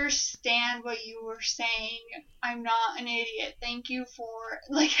understand what you were saying. I'm not an idiot. Thank you for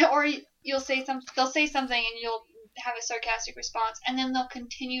like, or they'll say something and you'll have a sarcastic response, and then they'll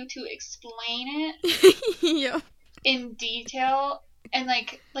continue to explain it in detail, and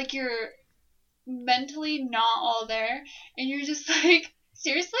like you're mentally not all there, and you're just like,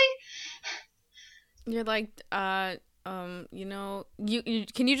 seriously? You're like, you know, you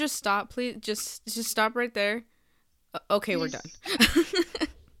can you just stop, please? Just stop right there. Okay, we're done.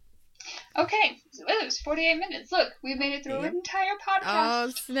 Okay, it was 48 minutes. Look, we made it through an entire podcast. Oh,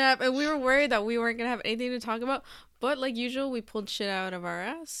 snap. And we were worried that we weren't going to have anything to talk about. But like usual, we pulled shit out of our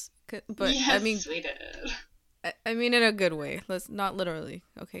ass. But yes, I mean, we did. I mean, in a good way. Let's not literally.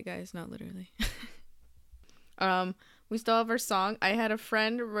 Okay, guys, not literally. We still have our song. I had a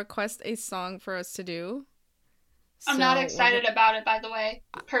friend request a song for us to do. I'm not excited about it, by the way.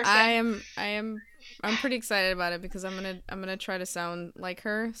 I'm pretty excited about it because I'm gonna try to sound like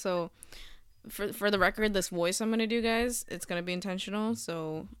her. So for the record, this voice I'm gonna do, guys, it's gonna be intentional.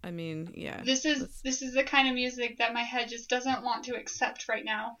 So I mean, yeah. This is the kind of music that my head just doesn't want to accept right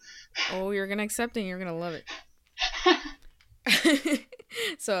now. Oh, you're gonna accept it and you're gonna love it.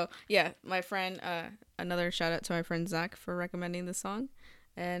 So yeah, my friend, another shout out to my friend Zach for recommending the song.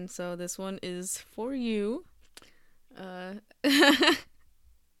 And so this one is for you. I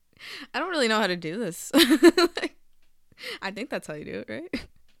don't really know how to do this. I think that's how you do it, right?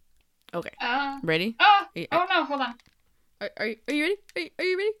 Okay. Ready? Oh no, hold on. Are you ready? Are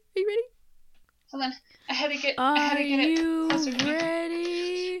you ready? Are you ready? Hold on. I had to get it closer to me.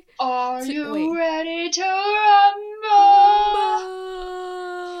 Ready? Are you ready to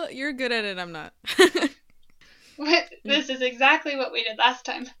rumble? You're good at it, I'm not. This is exactly what we did last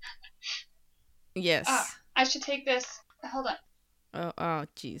time. Yes. I should take this. Hold on. Oh,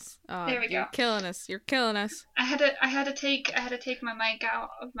 jeez. There we go. You're killing us. You're killing us. I had to take my mic out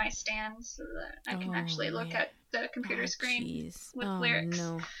of my stand so that I can actually look at the computer screen with lyrics.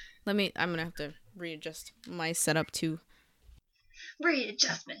 No. I'm gonna have to readjust my setup too.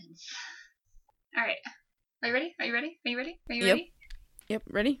 Readjustments. All right. Are you ready? Are you ready? Are you ready? Are you ready? Yep.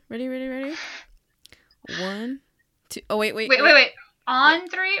 Ready? 1, 2. Oh, wait. Wait. On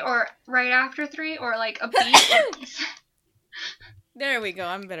 3 or right after 3 or like a beat? There we go.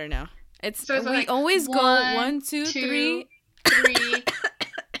 I'm better now. So it's we like always go 1, 2, 3. 3,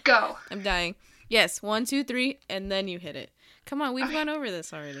 go. I'm dying. Yes, 1, 2, 3, and then you hit it. Come on, we've gone over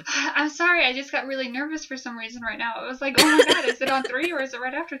this already. I'm sorry, I just got really nervous for some reason right now. I was like, oh my god, is it on 3 or is it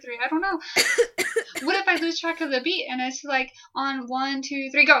right after 3? I don't know. What if I lose track of the beat and it's like on 1,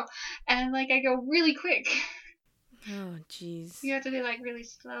 2, 3, go, and like I go really quick? Oh, jeez. You have to be like really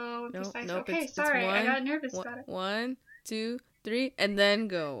slow and precise. Nope, okay, sorry, I got nervous about it. 1, 2, 3, and then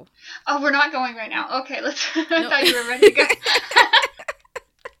go. Oh, we're not going right now. Okay, let's. I thought you were ready to go.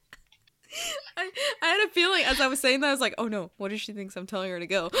 I had a feeling as I was saying that, I was like, oh no, what if she thinks I'm telling her to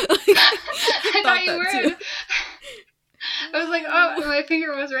go? I thought you were. Too. I was like, oh, my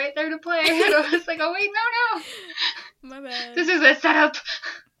finger was right there to play. And I was like, oh wait, no. My bad. This is a setup.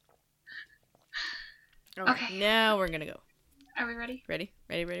 Okay. Now we're gonna go. Are we ready? Ready?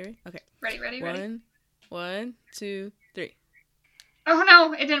 Okay. Ready. 1, 2, 3. Oh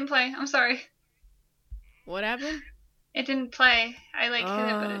no, it didn't play. I'm sorry. What happened? It didn't play. I hit it,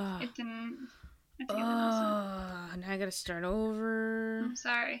 but it didn't. Now I gotta start over. I'm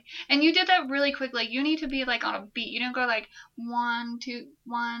sorry. And you did that really quick. Like you need to be like on a beat. You didn't go like 1, 2,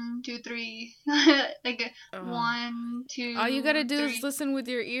 1, 2, 3. Like 1, 2. All you gotta do 3. is listen with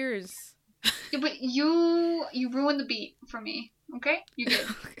your ears. Yeah, but you ruined the beat for me. Okay, you did.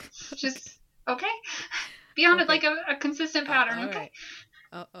 Just okay. Be on it like a consistent pattern. Okay. Right.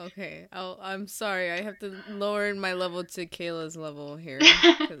 Oh, okay. I'm sorry. I have to lower my level to Kayla's level here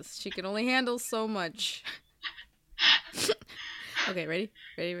because she can only handle so much. Okay, ready?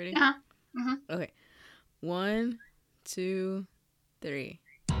 Uh-huh. Mm-hmm. Okay. 1, 2, 3.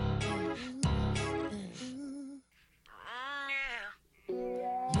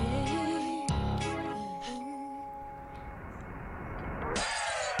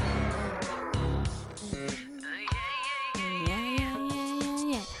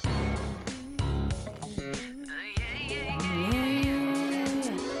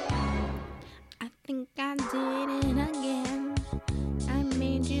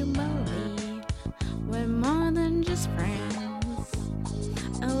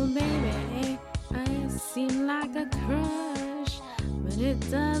 It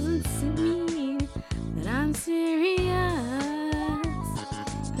doesn't mean that I'm serious,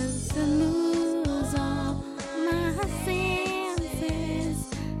 'cause I lose all my senses.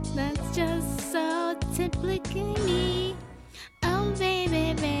 That's just so typically me. Oh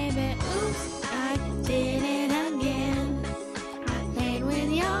baby, oops, I did it again. I played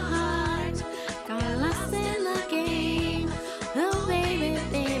with your heart, got lost in the game. Oh baby,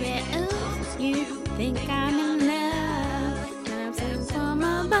 oops, you think I'm in love? From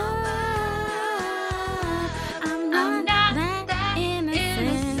above, I'm not that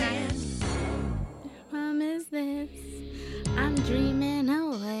innocent. Promise this, I'm dreaming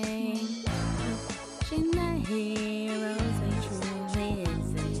away, watching the heroes they truly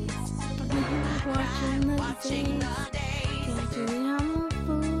exist. Watching the days, catching I'm a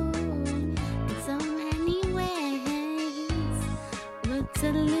fool in so many ways, but to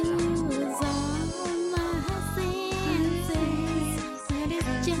lose all my senses.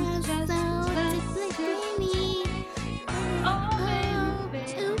 Just so typically me. Oh,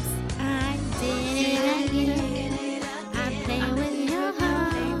 oops, I did it again. I play with your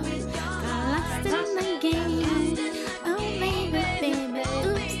heart, got lost in the game. Oh baby,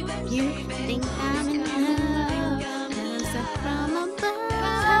 oops, you think I'm in love? Cause I'm from above.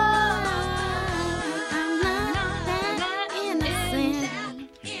 I'm not that innocent.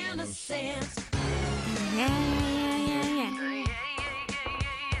 Yeah.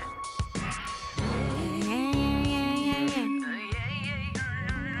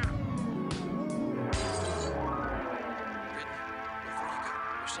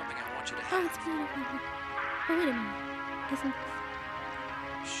 Oh, it's beautiful. Oh, wait a minute. Isn't this...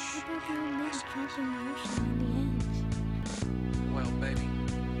 What about the old lady catching the ocean in the end? Well, baby,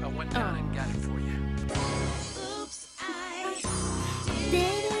 I went down and got it for you. Oops, I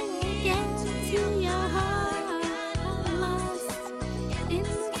didn't get to your heart. I'm lost in the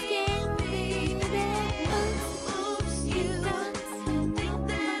game, baby. Oops, you don't think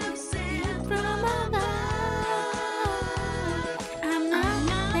that I'm sad from above. I'm not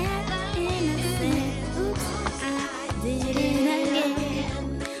that innocent. Oops, I did it again.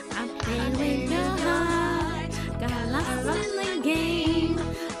 I played with your heart,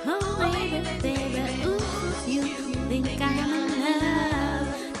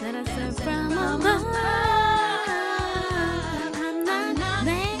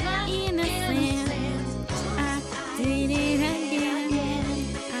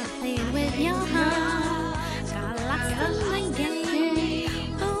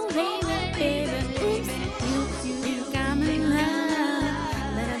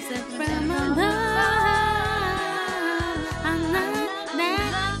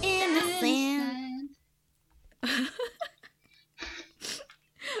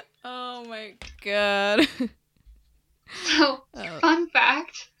 god. So, Oh. fun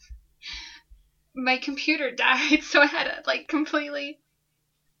fact, my computer died, so I had to, like, completely...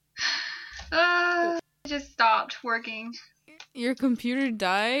 it just stopped working. Your computer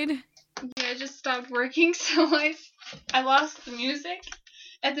died? Yeah, it just stopped working, so I lost the music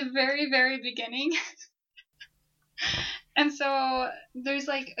at the very, very beginning. And so there's,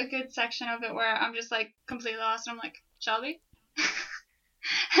 like, a good section of it where I'm just, like, completely lost, and I'm like, Shelby?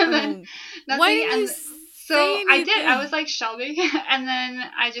 And then nothing. Why didn't you So say I did. I anything? was like, Shelby. And then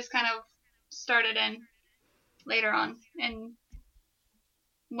I just kind of started in later on and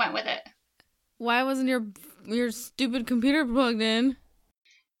went with it. Why wasn't your stupid computer plugged in?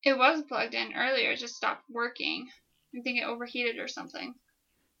 It was plugged in earlier. It just stopped working. I think it overheated or something.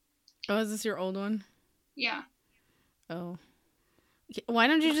 Oh, is this your old one? Yeah. Oh. Why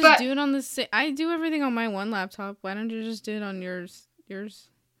don't you just do it on the same... I do everything on my one laptop. Why don't you just do it on yours?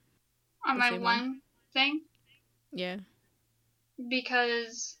 On my one thing? Yeah.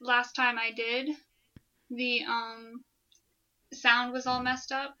 Because last time I did, the sound was all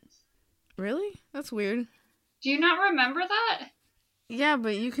messed up. Really? That's weird. Do you not remember that? Yeah,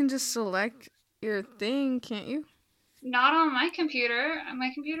 but you can just select your thing, can't you? Not on my computer.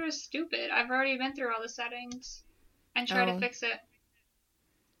 My computer is stupid. I've already been through all the settings and tried to fix it.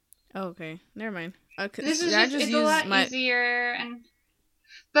 Oh, okay. Never mind. This is it's a lot easier,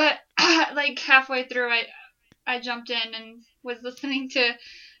 but like halfway through I jumped in and was listening to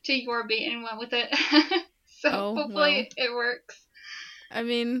your beat and went with it. So hopefully it works. I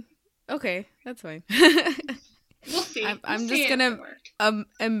mean, okay, that's fine. We'll see. I'm just gonna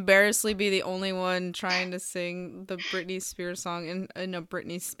embarrassingly be the only one trying to sing the Britney Spears song in a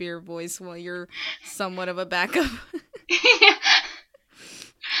Britney Spears voice while you're somewhat of a backup. Yeah.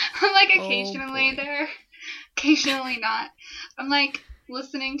 I'm like occasionally there, occasionally not. I'm like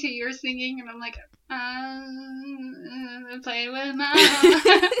listening to your singing and I'm like, play with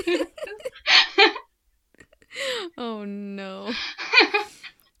my Oh no.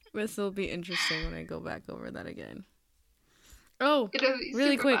 This will be interesting when I go back over that again. Oh,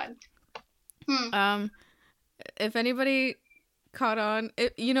 really quick. If anybody caught on,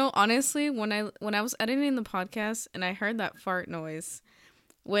 honestly, when I was editing the podcast and I heard that fart noise,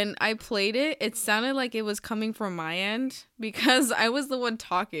 when I played it, it sounded like it was coming from my end because I was the one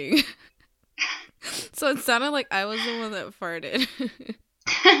talking. So it sounded like I was the one that farted.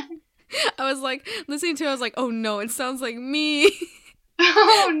 I was like, listening to it, I was like, oh no, it sounds like me.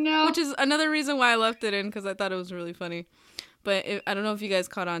 Oh no. Which is another reason why I left it in, because I thought it was really funny. But I don't know if you guys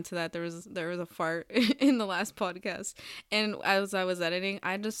caught on to that. There was a fart in the last podcast. And as I was editing,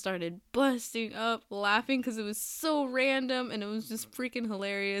 I just started busting up laughing because it was so random and it was just freaking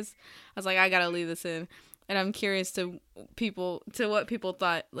hilarious. I was like, I gotta leave this in. And I'm curious to what people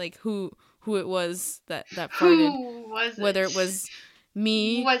thought, like who it was that farted. Who was it? Whether it was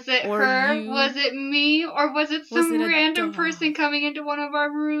me, was it or her, you. Was it me, or was it some random person coming into one of our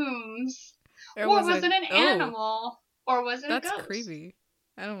rooms? Or was it an animal? Or was it a ghost? That's creepy.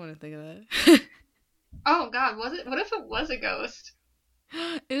 I don't want to think of that. Oh God, was it? What if it was a ghost?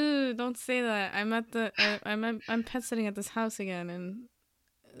 Ew! Don't say that. I'm pet sitting at this house again,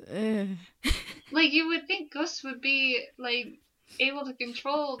 and. Like you would think ghosts would be like able to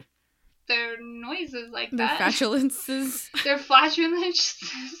control their noises like that. Their flatulences. Their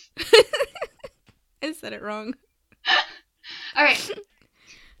flatulences. I said it wrong. All right.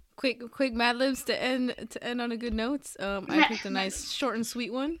 Quick Mad Libs to end on a good note. I picked a nice short and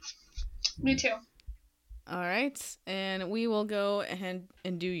sweet one. Me too. All right, and we will go ahead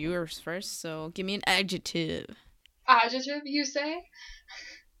and do yours first. So give me an adjective. Adjective, you say?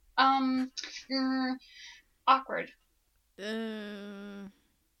 Awkward.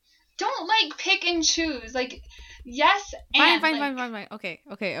 Don't like pick and choose. Like yes and fine.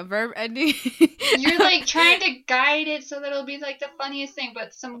 Okay. A verb ending. You're like trying to guide it so that it'll be like the funniest thing,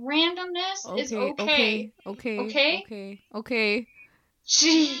 but some randomness is okay. Okay.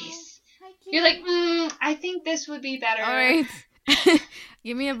 Jeez. You're like, I think this would be better. All right.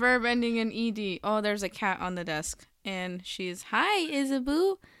 Give me a verb ending in ed. Oh, there's a cat on the desk, and she's hi,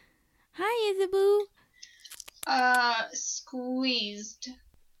 Isaboo. Hi, Isaboo. Squeezed.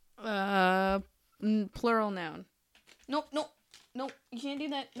 Plural noun. Nope. You can't do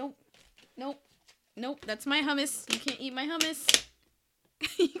that. Nope. That's my hummus. You can't eat my hummus.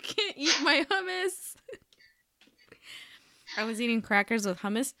 You can't eat my hummus. I was eating crackers with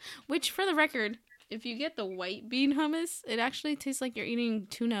hummus, which, for the record, if you get the white bean hummus, it actually tastes like you're eating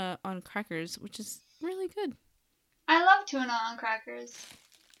tuna on crackers, which is really good. I love tuna on crackers.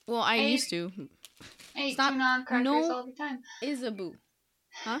 Well, I used to. I eat tuna on crackers all the time. Isaboo.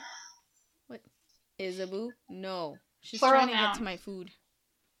 Huh? What? Isabu? No. She's Plural trying to get to noun. my food.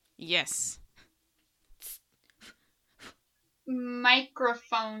 Yes.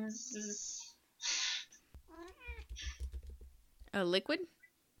 Microphones. A liquid?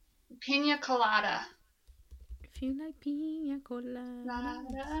 Pina colada. If you like pina colada.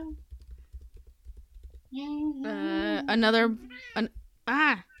 Lada.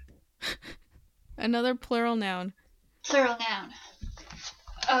 Another plural noun. Plural noun.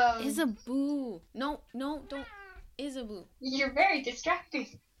 Isabu. No, don't. Isabu. You're very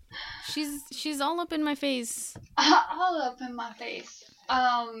distracting. She's all up in my face. All up in my face.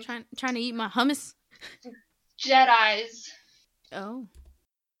 Trying to eat my hummus. Jedis. Oh.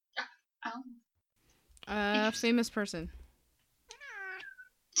 Oh. Famous person.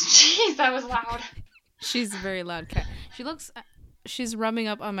 Jeez, that was loud. She's a very loud cat. She's rubbing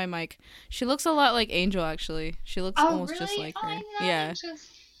up on my mic. She looks a lot like Angel, actually. She looks almost really? just like her. I know, Yeah. just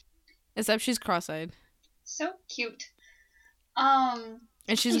Except she's cross-eyed. so cute. And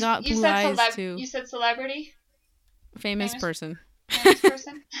she's got blue said eyes, too. You said celebrity? Famous person. Famous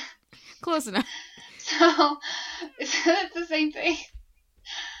person? Close enough. So, it's the same thing.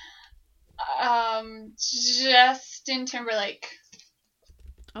 Justin Timberlake.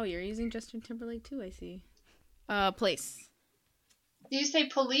 Oh, you're using Justin Timberlake, too, I see. Place. Do you say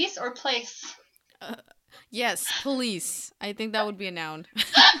police or place? Yes, police. I think that would be a noun.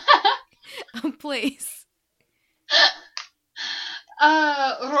 A place.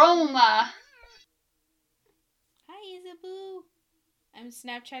 Roma. Hi, Isabu. I'm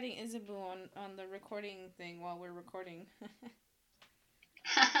Snapchatting Isabu on the recording thing while we're recording.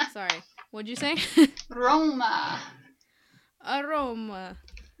 Sorry. What'd you say? Roma. Aroma.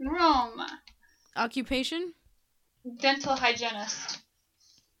 Roma. Occupation? Dental hygienist.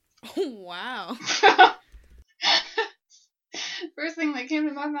 Oh, wow. First thing that came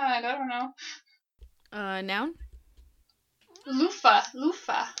to my mind, I don't know. Noun? Loofah.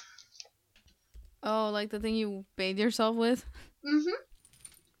 Oh, like the thing you bathe yourself with?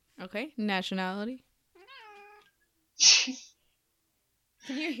 Mm-hmm. Okay. Nationality?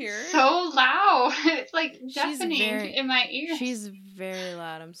 Can you hear her? So loud. It's like deafening very- in my ears. She's very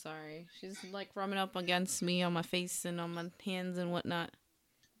loud, I'm sorry. She's like rubbing up against me on my face and on my hands and whatnot.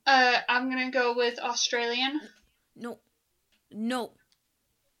 I'm gonna go with Australian. No.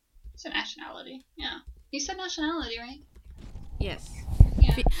 It's a nationality. Yeah. You said nationality, right? Yes.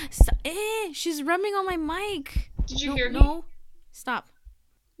 Yeah. She's rubbing on my mic. Did you hear me? No. Stop.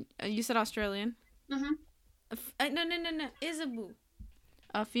 You said Australian. Mm-hmm. No. Isabu.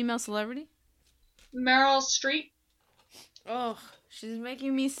 A female celebrity? Meryl Streep. Oh, she's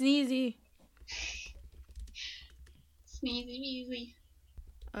making me sneezy. Sneezy weezy.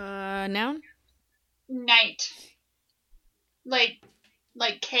 Noun? Knight. Like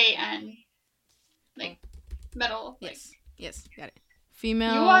KN. Like metal. Like, Yes, got it.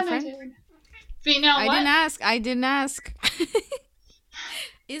 Female you wanted friend? to. Female I what? didn't ask.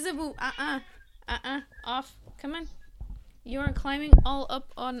 Isabu, off. Come on. You are climbing all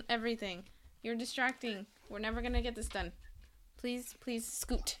up on everything. You're distracting. We're never gonna get this done. Please,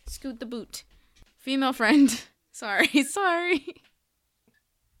 scoot the boot. Female friend. Sorry.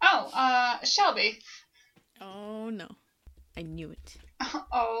 Oh, Shelby. Oh no. I knew it.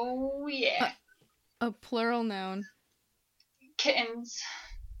 Oh, yeah. A plural noun. Kittens.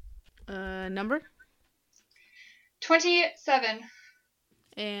 Number? 27.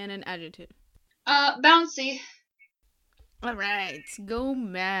 And an adjective. Bouncy. Alright, go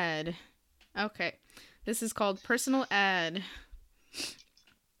mad. Okay, this is called personal ad.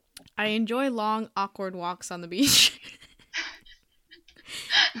 I enjoy long, awkward walks on the beach.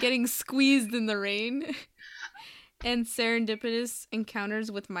 Getting squeezed in the rain. And serendipitous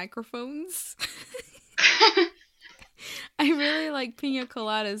encounters with microphones. I really like pina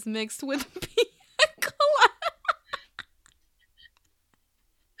coladas mixed with pina colada.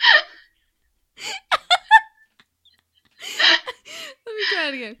 Let me try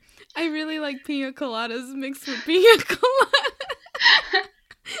it again. I really like pina coladas mixed with pina colada.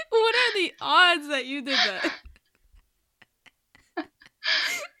 What are the odds that you did that?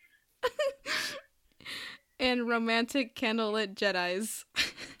 And romantic candlelit Jedis.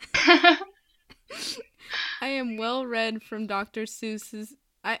 I am well read from Dr. Seuss's.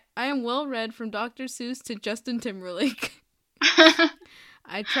 I am well read from Dr. Seuss to Justin Timberlake.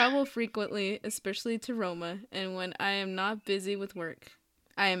 I travel frequently, especially to Roma, and when I am not busy with work,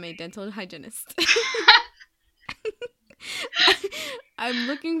 I am a dental hygienist. I'm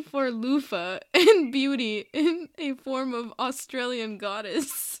looking for loofah and beauty in a form of Australian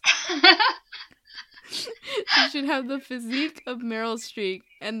goddess. She should have the physique of Meryl Streep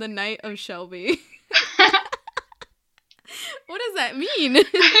and the night of Shelby. What does that mean? I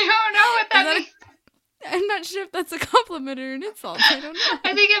don't know what that means. I'm not sure if that's a compliment or an insult. I don't know.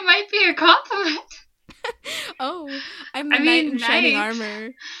 I think it might be a compliment. Oh, I'm the knight in shining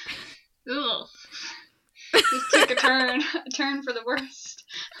armor. Ugh. This took a turn for the worst.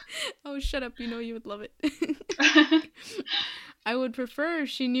 Oh, shut up. You know you would love it. I would prefer if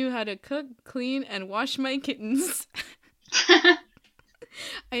she knew how to cook, clean, and wash my kittens.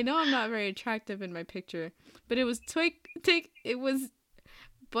 I know I'm not very attractive in my picture, but it was taken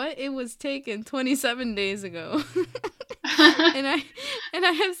 27 days ago. and I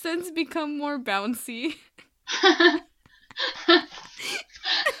have since become more bouncy.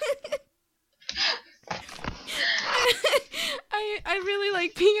 I really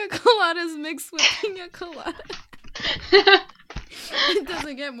like pina coladas mixed with pina colada. It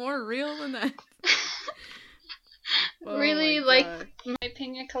doesn't get more real than that. Oh really like my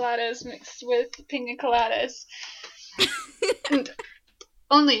pina coladas mixed with pina coladas. And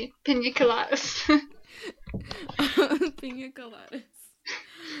only pina coladas. Pina coladas.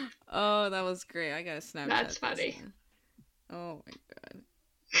 Oh, that was great. I gotta Snapchat. That's funny. Oh my god.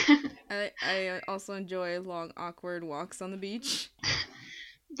 I also enjoy long, awkward walks on the beach.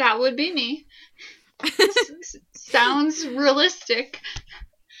 That would be me. Sounds realistic.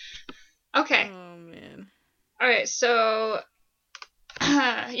 Okay. Oh man. Alright, so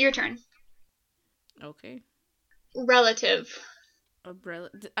your turn. Okay. Relative.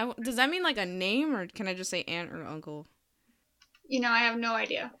 Does that mean like a name, or can I just say aunt or uncle? You know, I have no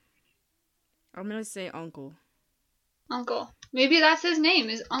idea. I'm gonna say uncle. Uncle. Maybe that's his name,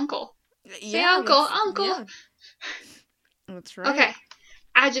 is Uncle. Yeah, say Uncle, Uncle. Yeah. That's right. Okay.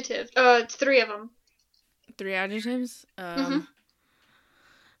 Adjective. It's 3 of them. 3 adjectives.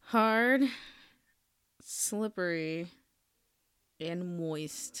 Hard, slippery, and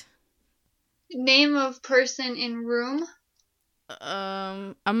moist. Name of person in room.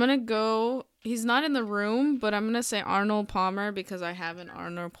 I'm gonna go. He's not in the room, but I'm gonna say Arnold Palmer because I have an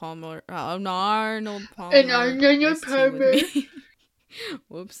Arnold Palmer. An Arnold Palmer. An Arnold Palmer.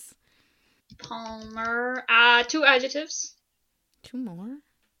 Whoops. Palmer. 2 adjectives. 2 more.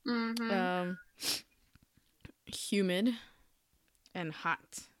 Mm-hmm. Humid and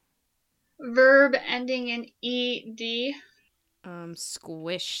hot. Verb ending in ed.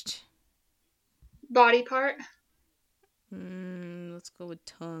 Squished. Body part. Let's go with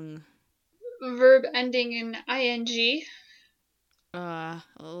tongue. Verb ending in ing.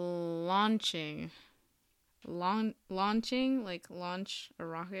 Launching. Launching, like launch a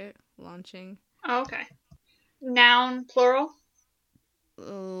rocket. Launching. Oh, okay. Noun, plural.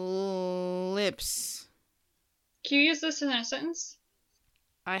 Lips. Can you use this in a sentence?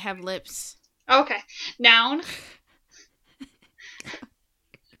 I have lips. Okay. Noun.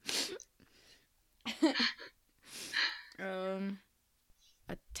 A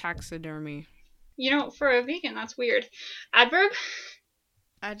taxidermy. You know, for a vegan, that's weird. Adverb.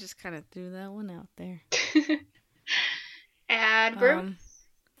 I just kind of threw that one out there. Adverb.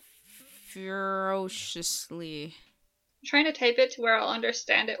 Ferociously. I'm trying to type it to where I'll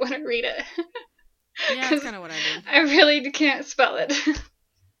understand it when I read it. Yeah, that's kind of what I did. I really can't spell it.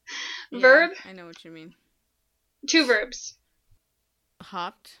 Yeah, Verb. I know what you mean. 2 verbs.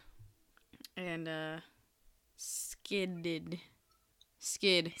 Hopped and skidded.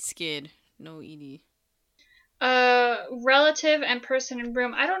 Skid. No ed. Relative and person in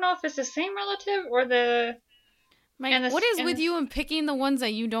room. I don't know if it's the same relative or the. What is with you and picking the ones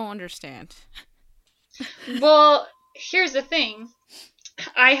that you don't understand? Well, here's the thing.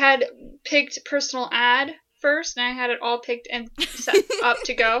 I had picked personal ad first, and I had it all picked and set up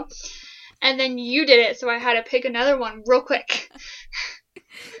to go. And then you did it, so I had to pick another one real quick.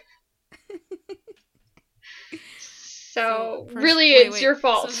 So really, it's your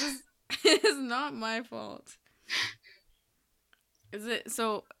fault. So it's not my fault. Is it?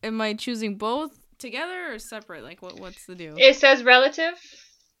 So am I choosing both together or separate? Like, what's the deal? It says relative.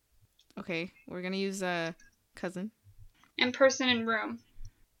 Okay, we're gonna use cousin. And person in room.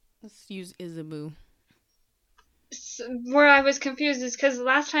 Let's use Isabu. So where I was confused is because the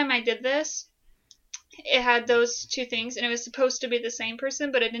last time I did this, it had those 2 things, and it was supposed to be the same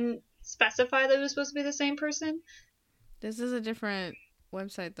person, but it didn't specify that it was supposed to be the same person. This is a different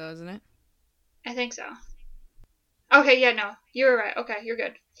website, though, isn't it? I think so. Okay, yeah, no, you were right. Okay, you're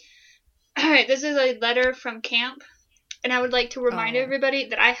good. Alright, this is a letter from camp, and I would like to remind everybody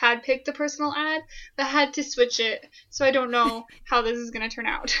that I had picked the personal ad, but I had to switch it, so I don't know how this is going to turn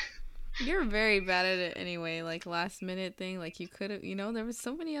out. You're very bad at it anyway, like last minute thing, like you could have, there was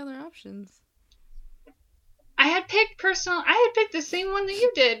so many other options. I had picked the same one that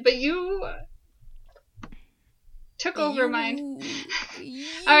you did, but you took over mine.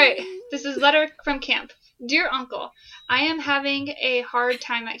 Alright, this is letter from camp. Dear Uncle, I am having a hard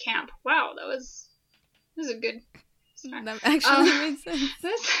time at camp. Wow, that was a good start. That actually made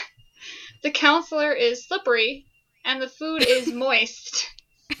sense. The counselor is slippery, and the food is moist.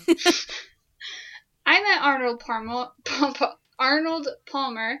 I met Arnold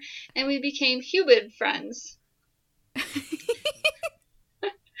Palmer, and we became humid friends.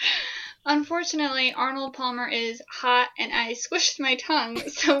 Unfortunately, Arnold Palmer is hot, and I squished my tongue,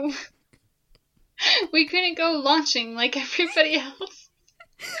 so we couldn't go launching like everybody else.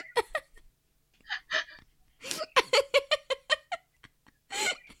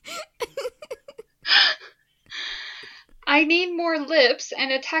 I need more lips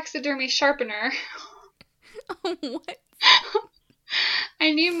and a taxidermy sharpener. What?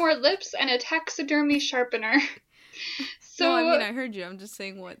 I need more lips and a taxidermy sharpener. So, no, I mean, I heard you. I'm just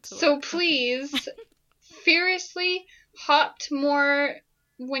saying what. So please, furiously hopped more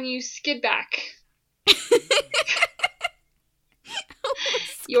when you skid back.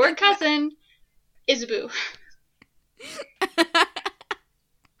 Your cousin, Isabu.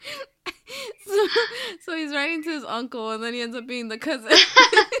 So he's writing to his uncle, and then he ends up being the cousin.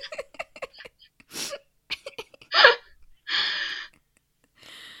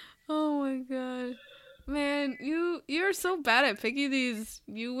 Oh my god. Man, you're so bad at picking these.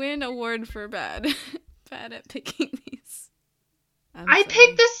 You win award for bad. Bad at picking these. I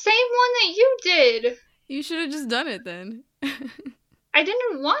picked the same one that you did. You should have just done it then. I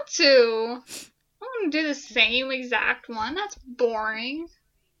didn't want to. I don't want to do the same exact one. That's boring.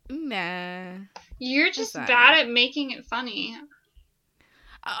 Nah. You're just bad at making it funny.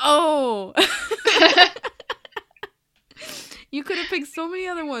 Oh. You could have picked so many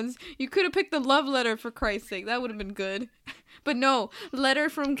other ones. You could have picked the love letter, for Christ's sake. That would have been good. But no, letter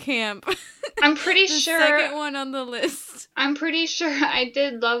from camp. I'm pretty the sure. Second one on the list. I'm pretty sure I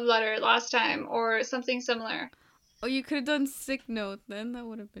did love letter last time or something similar. Oh, you could have done sick note then. That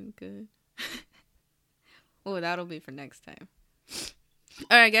would have been good. Oh, that'll be for next time.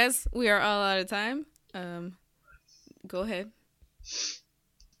 All right, guys. We are all out of time. Go ahead.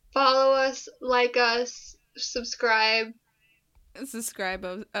 Follow us, like us, subscribe. Subscribe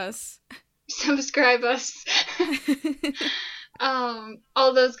us. Subscribe us.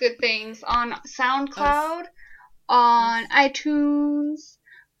 All those good things on SoundCloud, on iTunes,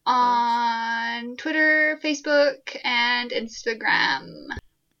 on Twitter, Facebook, and Instagram.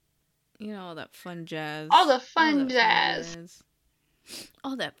 You know, all that fun jazz. All the fun jazz.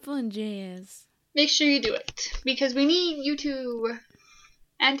 All that fun jazz. Make sure you do it, because we need you to,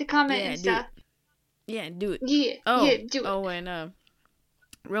 and to comment and stuff. Yeah, do it. Yeah, do it. Oh, and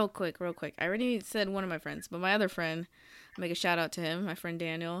real quick. I already said one of my friends, but my other friend, I'll make a shout out to him, my friend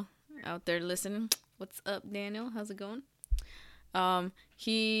Daniel, out there listening. What's up, Daniel? How's it going?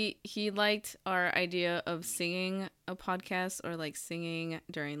 He liked our idea of singing a podcast, or like singing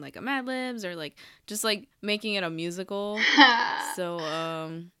during like a Mad Libs, or like just like making it a musical.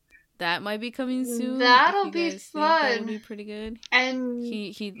 So that might be coming soon. That'll be fun. That would be pretty good. And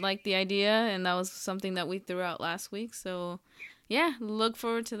he liked the idea, and that was something that we threw out last week. So yeah, look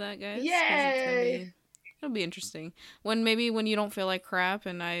forward to that, guys. Yay! It'll be interesting. When you don't feel like crap,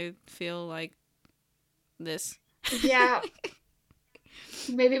 and I feel like this. Yeah.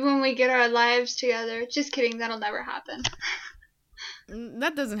 Maybe when we get our lives together. Just kidding, that'll never happen.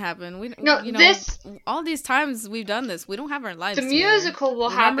 That doesn't happen. All these times we've done this, we don't have our lives together. The musical will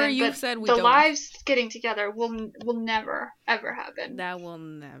Remember happen, you but said we the don't. lives getting together will never, ever happen. That will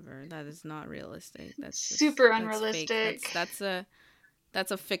never. That is not realistic. That's super that's unrealistic. Fake.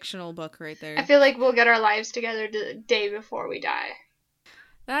 That's a fictional book right there. I feel like we'll get our lives together the day before we die.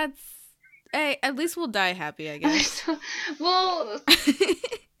 Hey, at least we'll die happy, I guess. Well,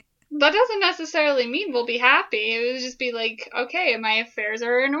 that doesn't necessarily mean we'll be happy. It would just be like, okay, my affairs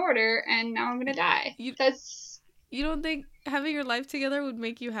are in order, and now I'm gonna die. You don't think having your life together would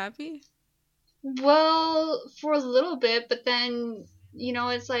make you happy? Well, for a little bit, but then,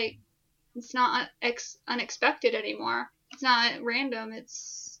 it's like, it's not unexpected anymore. It's not random.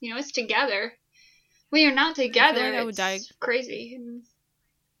 It's, it's together. When you're not together, it's crazy and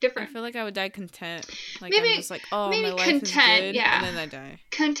different. I feel like I would die content. Like, maybe, I'm just like, oh, maybe my life content, is good, yeah. and then I die.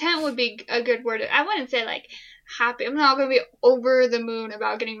 Content would be a good word. I wouldn't say, like, happy. I'm not going to be over the moon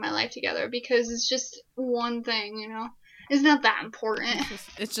about getting my life together, because it's just one thing, It's not that important.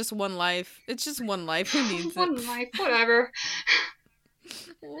 It's just one life. It's just one life. Who needs one it? life, whatever.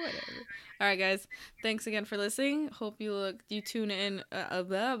 Whatever. All right, guys. Thanks again for listening. Hope you tune in.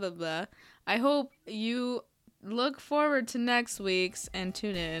 Blah blah blah. I hope you look forward to next week's and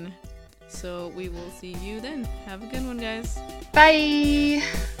tune in. So we will see you then. Have a good one, guys. Bye.